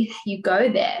free, you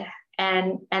go there.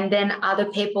 And then other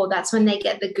people, that's when they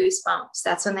get the goosebumps.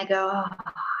 That's when they go, oh,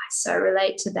 I so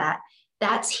relate to that.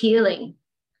 That's healing.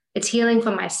 It's healing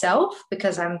for myself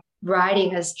because I'm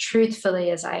writing as truthfully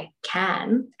as I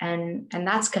can. And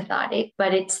that's cathartic.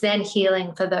 But it's then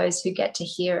healing for those who get to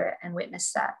hear it and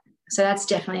witness that. So that's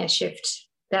definitely a shift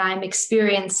that I'm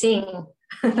experiencing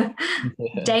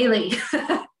daily.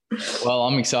 Well,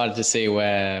 I'm excited to see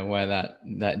where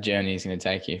that journey is going to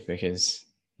take you, because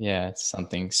it's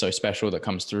something so special that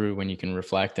comes through when you can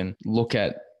reflect and look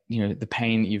at, the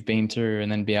pain that you've been through,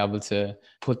 and then be able to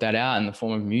put that out in the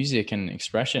form of music and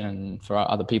expression, and for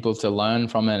other people to learn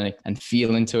from it and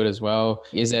feel into it as well.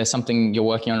 Is there something you're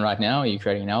working on right now? Are you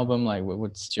creating an album? Like,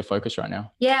 what's your focus right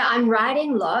now? Yeah, I'm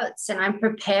writing lots, and I'm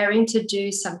preparing to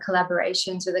do some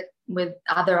collaborations with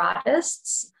other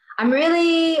artists. I'm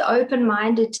really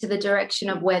open-minded to the direction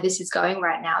of where this is going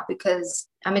right now, because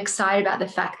I'm excited about the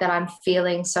fact that I'm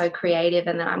feeling so creative,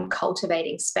 and that I'm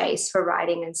cultivating space for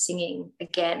writing and singing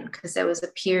again, because there was a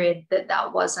period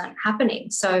that wasn't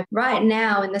happening. So right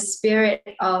now, in the spirit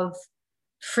of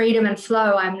freedom and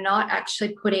flow, I'm not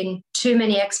actually putting too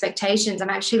many expectations. I'm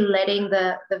actually letting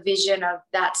the vision of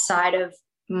that side of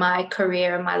my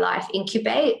career and my life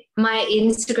incubate. My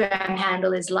Instagram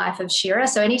handle is Life of Shira.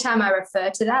 So anytime I refer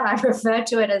to that, I refer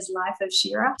to it as Life of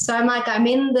Shira. So I'm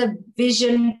in the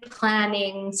vision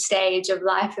planning stage of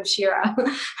Life of Shira,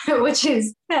 which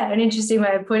is an interesting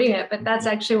way of putting it, but that's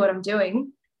actually what I'm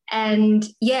doing. And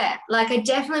I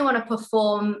definitely want to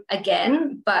perform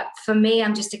again, but for me,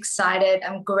 I'm just excited.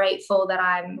 I'm grateful that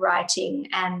I'm writing,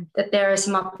 and that there are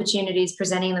some opportunities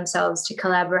presenting themselves to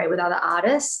collaborate with other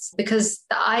artists, because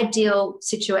the ideal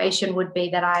situation would be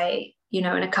that in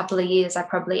a couple of years, I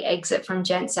probably exit from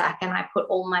Gentsack and I put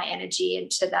all my energy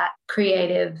into that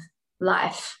creative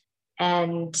life.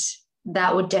 And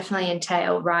that would definitely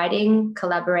entail writing,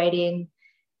 collaborating,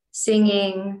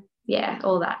 singing,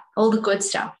 all that, all the good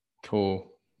stuff.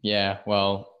 Cool. Yeah.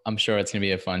 Well, I'm sure it's going to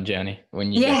be a fun journey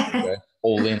when you get to go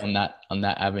all in on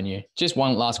that avenue. Just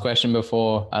one last question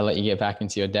before I let you get back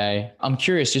into your day. I'm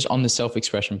curious just on the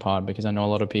self-expression part, because I know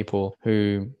a lot of people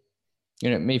who,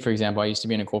 me, for example, I used to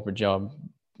be in a corporate job,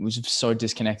 was so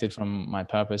disconnected from my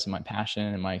purpose and my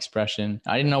passion and my expression.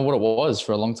 I didn't know what it was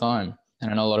for a long time.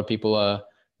 And I know a lot of people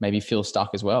maybe feel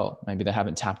stuck as well. Maybe they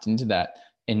haven't tapped into that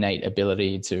innate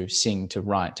ability to sing, to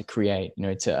write, to create,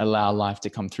 to allow life to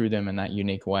come through them in that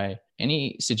unique way.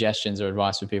 Any suggestions or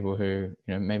advice for people who,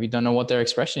 maybe don't know what their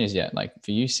expression is yet? Like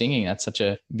for you, singing, that's such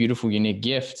a beautiful, unique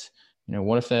gift.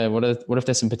 What if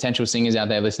there's some potential singers out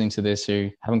there listening to this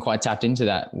who haven't quite tapped into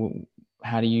that?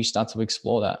 How do you start to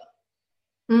explore that?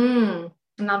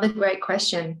 Another great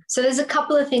question. So there's a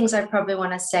couple of things I probably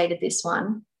want to say to this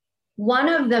one. One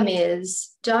of them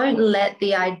is, don't let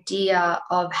the idea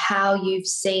of how you've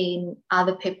seen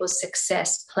other people's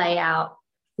success play out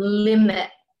limit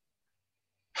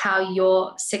how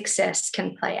your success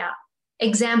can play out.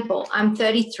 Example, I'm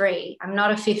 33. I'm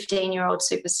not a 15-year-old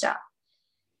superstar.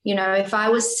 If I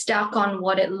was stuck on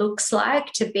what it looks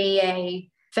like to be a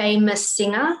famous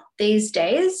singer these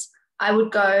days, I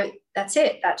would go, that's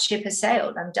it. That ship has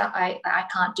sailed. I'm done. I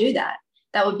can't do that.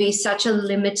 That would be such a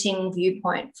limiting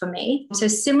viewpoint for me. So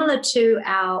similar to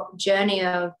our journey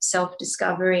of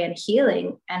self-discovery and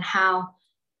healing, and how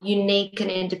unique and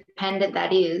independent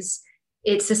that is,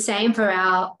 it's the same for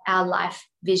our life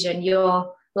vision,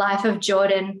 your Life of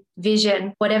Jordan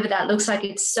vision, whatever that looks like.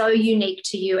 It's so unique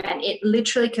to you, and it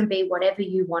literally can be whatever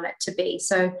you want it to be.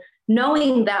 So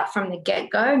knowing that from the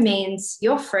get-go means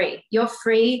you're free. You're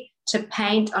free to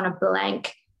paint on a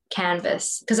blank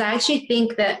canvas, because I actually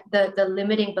think that the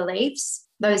limiting beliefs,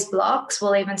 those blocks,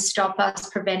 will even stop us,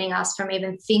 preventing us from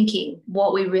even thinking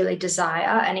what we really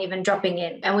desire and even dropping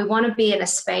in. And we want to be in a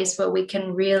space where we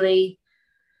can really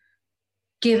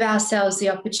give ourselves the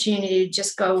opportunity to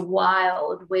just go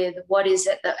wild with what is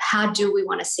it how do we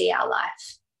want to see our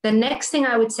life. The next thing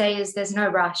I would say is there's no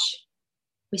rush.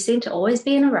 We seem to always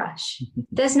be in a rush.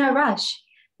 There's no rush.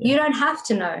 You don't have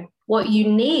to know. What you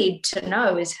need to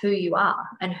know is who you are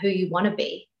and who you want to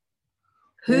be.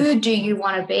 Who do you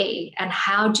want to be and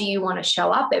how do you want to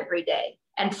show up every day?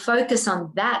 And focus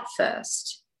on that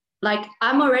first. Like,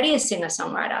 I'm already a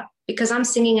singer-songwriter because I'm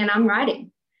singing and I'm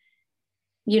writing.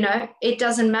 You know, it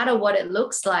doesn't matter what it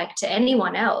looks like to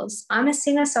anyone else. I'm a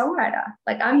singer-songwriter.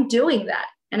 Like, I'm doing that.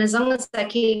 And as long as I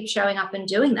keep showing up and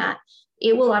doing that,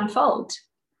 it will unfold.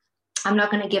 I'm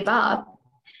not going to give up.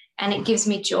 And it gives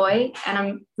me joy. And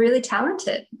I'm really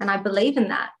talented. And I believe in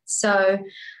that. So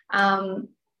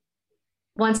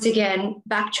once again,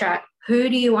 backtrack. Who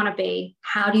do you want to be?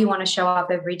 How do you want to show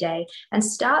up every day? And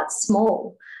start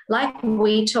small. Like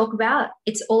we talk about,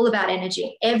 it's all about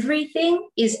energy. Everything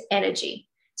is energy.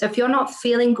 So if you're not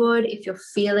feeling good, if you're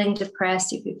feeling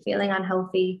depressed, if you're feeling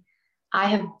unhealthy, I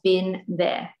have been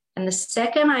there. And the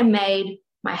second I made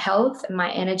my health and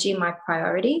my energy my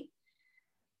priority,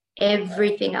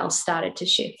 everything else started to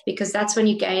shift, because that's when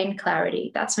you gain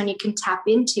clarity. That's when you can tap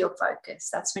into your focus.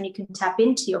 That's when you can tap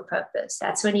into your purpose.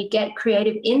 That's when you get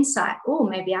creative insight. Oh,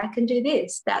 maybe I can do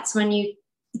this. That's when you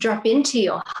drop into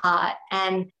your heart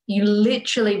and you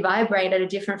literally vibrate at a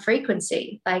different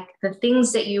frequency. Like, the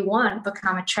things that you want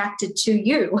become attracted to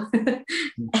you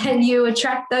and you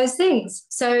attract those things.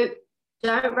 So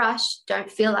don't rush.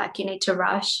 Don't feel like you need to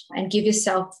rush, and give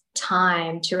yourself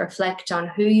time to reflect on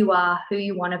who you are, who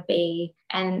you want to be.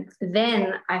 And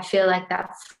then I feel like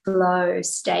that flow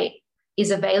state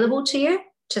is available to you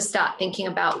to start thinking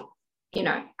about, you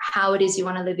know, how it is you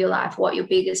want to live your life, what your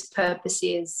biggest purpose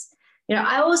is. You know,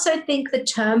 I also think the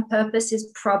term purpose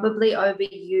is probably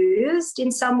overused in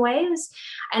some ways.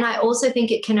 And I also think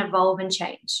it can evolve and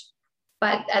change.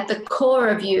 But at the core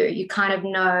of you, you kind of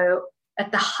know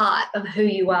at the heart of who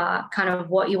you are, kind of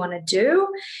what you want to do.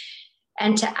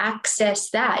 And to access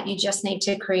that, you just need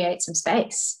to create some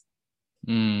space.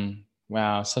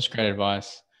 Wow, such great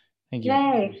advice. Thank you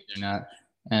Yay. for doing that.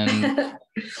 And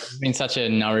it's been such a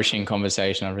nourishing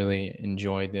conversation. I really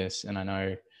enjoyed this. And I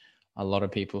know a lot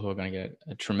of people who are going to get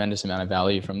a tremendous amount of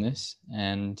value from this.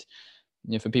 And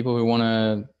you know, for people who want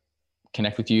to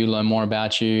connect with you, learn more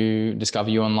about you, discover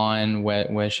you online,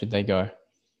 where should they go?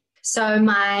 So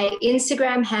my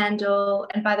Instagram handle,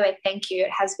 and by the way, thank you.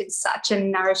 It has been such a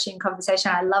nourishing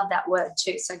conversation. I love that word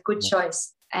too. So good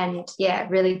choice. And yeah,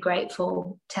 really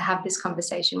grateful to have this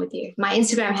conversation with you. My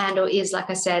Instagram handle is, like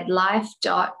I said,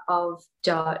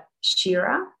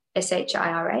 life.of.shira,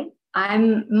 SHIRA.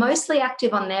 I'm mostly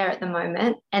active on there at the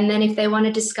moment. And then if they want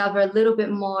to discover a little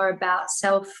bit more about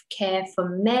self-care for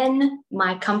men,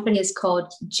 my company is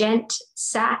called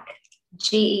GentSac,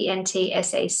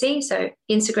 GentSac. So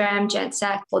Instagram,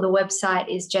 GentSac, or the website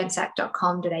is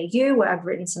gentsac.com.au, where I've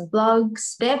written some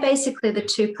blogs. They're basically the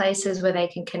two places where they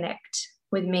can connect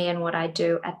with me and what I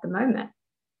do at the moment.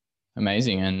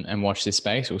 Amazing. And watch this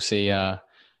space. We'll see,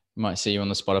 might see you on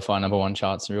the Spotify #1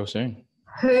 charts real soon.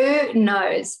 Who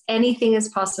knows? Anything is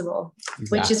possible,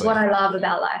 which is what I love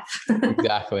about life.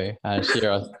 Exactly.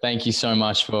 Shira, thank you so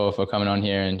much for coming on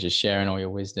here and just sharing all your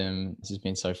wisdom. This has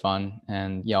been so fun.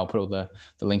 And yeah, I'll put all the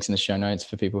links in the show notes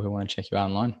for people who want to check you out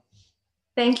online.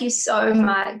 Thank you so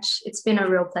much. It's been a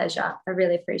real pleasure. I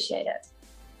really appreciate it.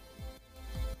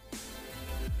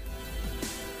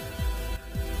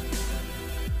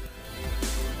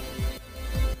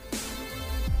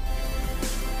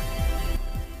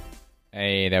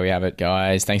 Hey, there we have it,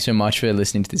 guys. Thanks so much for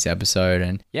listening to this episode.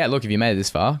 And yeah, look, if you made it this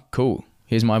far, cool.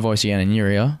 Here's my voice again in your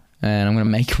ear. And I'm going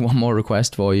to make one more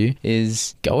request for you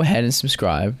is go ahead and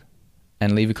subscribe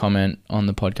and leave a comment on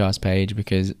the podcast page,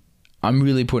 because I'm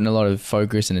really putting a lot of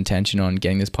focus and attention on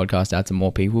getting this podcast out to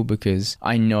more people, because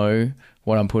I know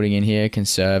what I'm putting in here can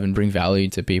serve and bring value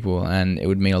to people. And it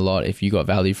would mean a lot if you got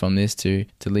value from this to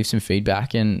leave some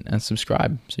feedback and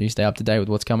subscribe so you stay up to date with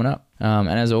what's coming up. And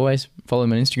as always, follow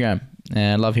me on Instagram.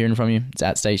 And I love hearing from you. It's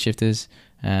 @StateShifters.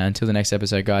 Until the next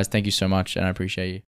episode, guys, thank you so much, and I appreciate you.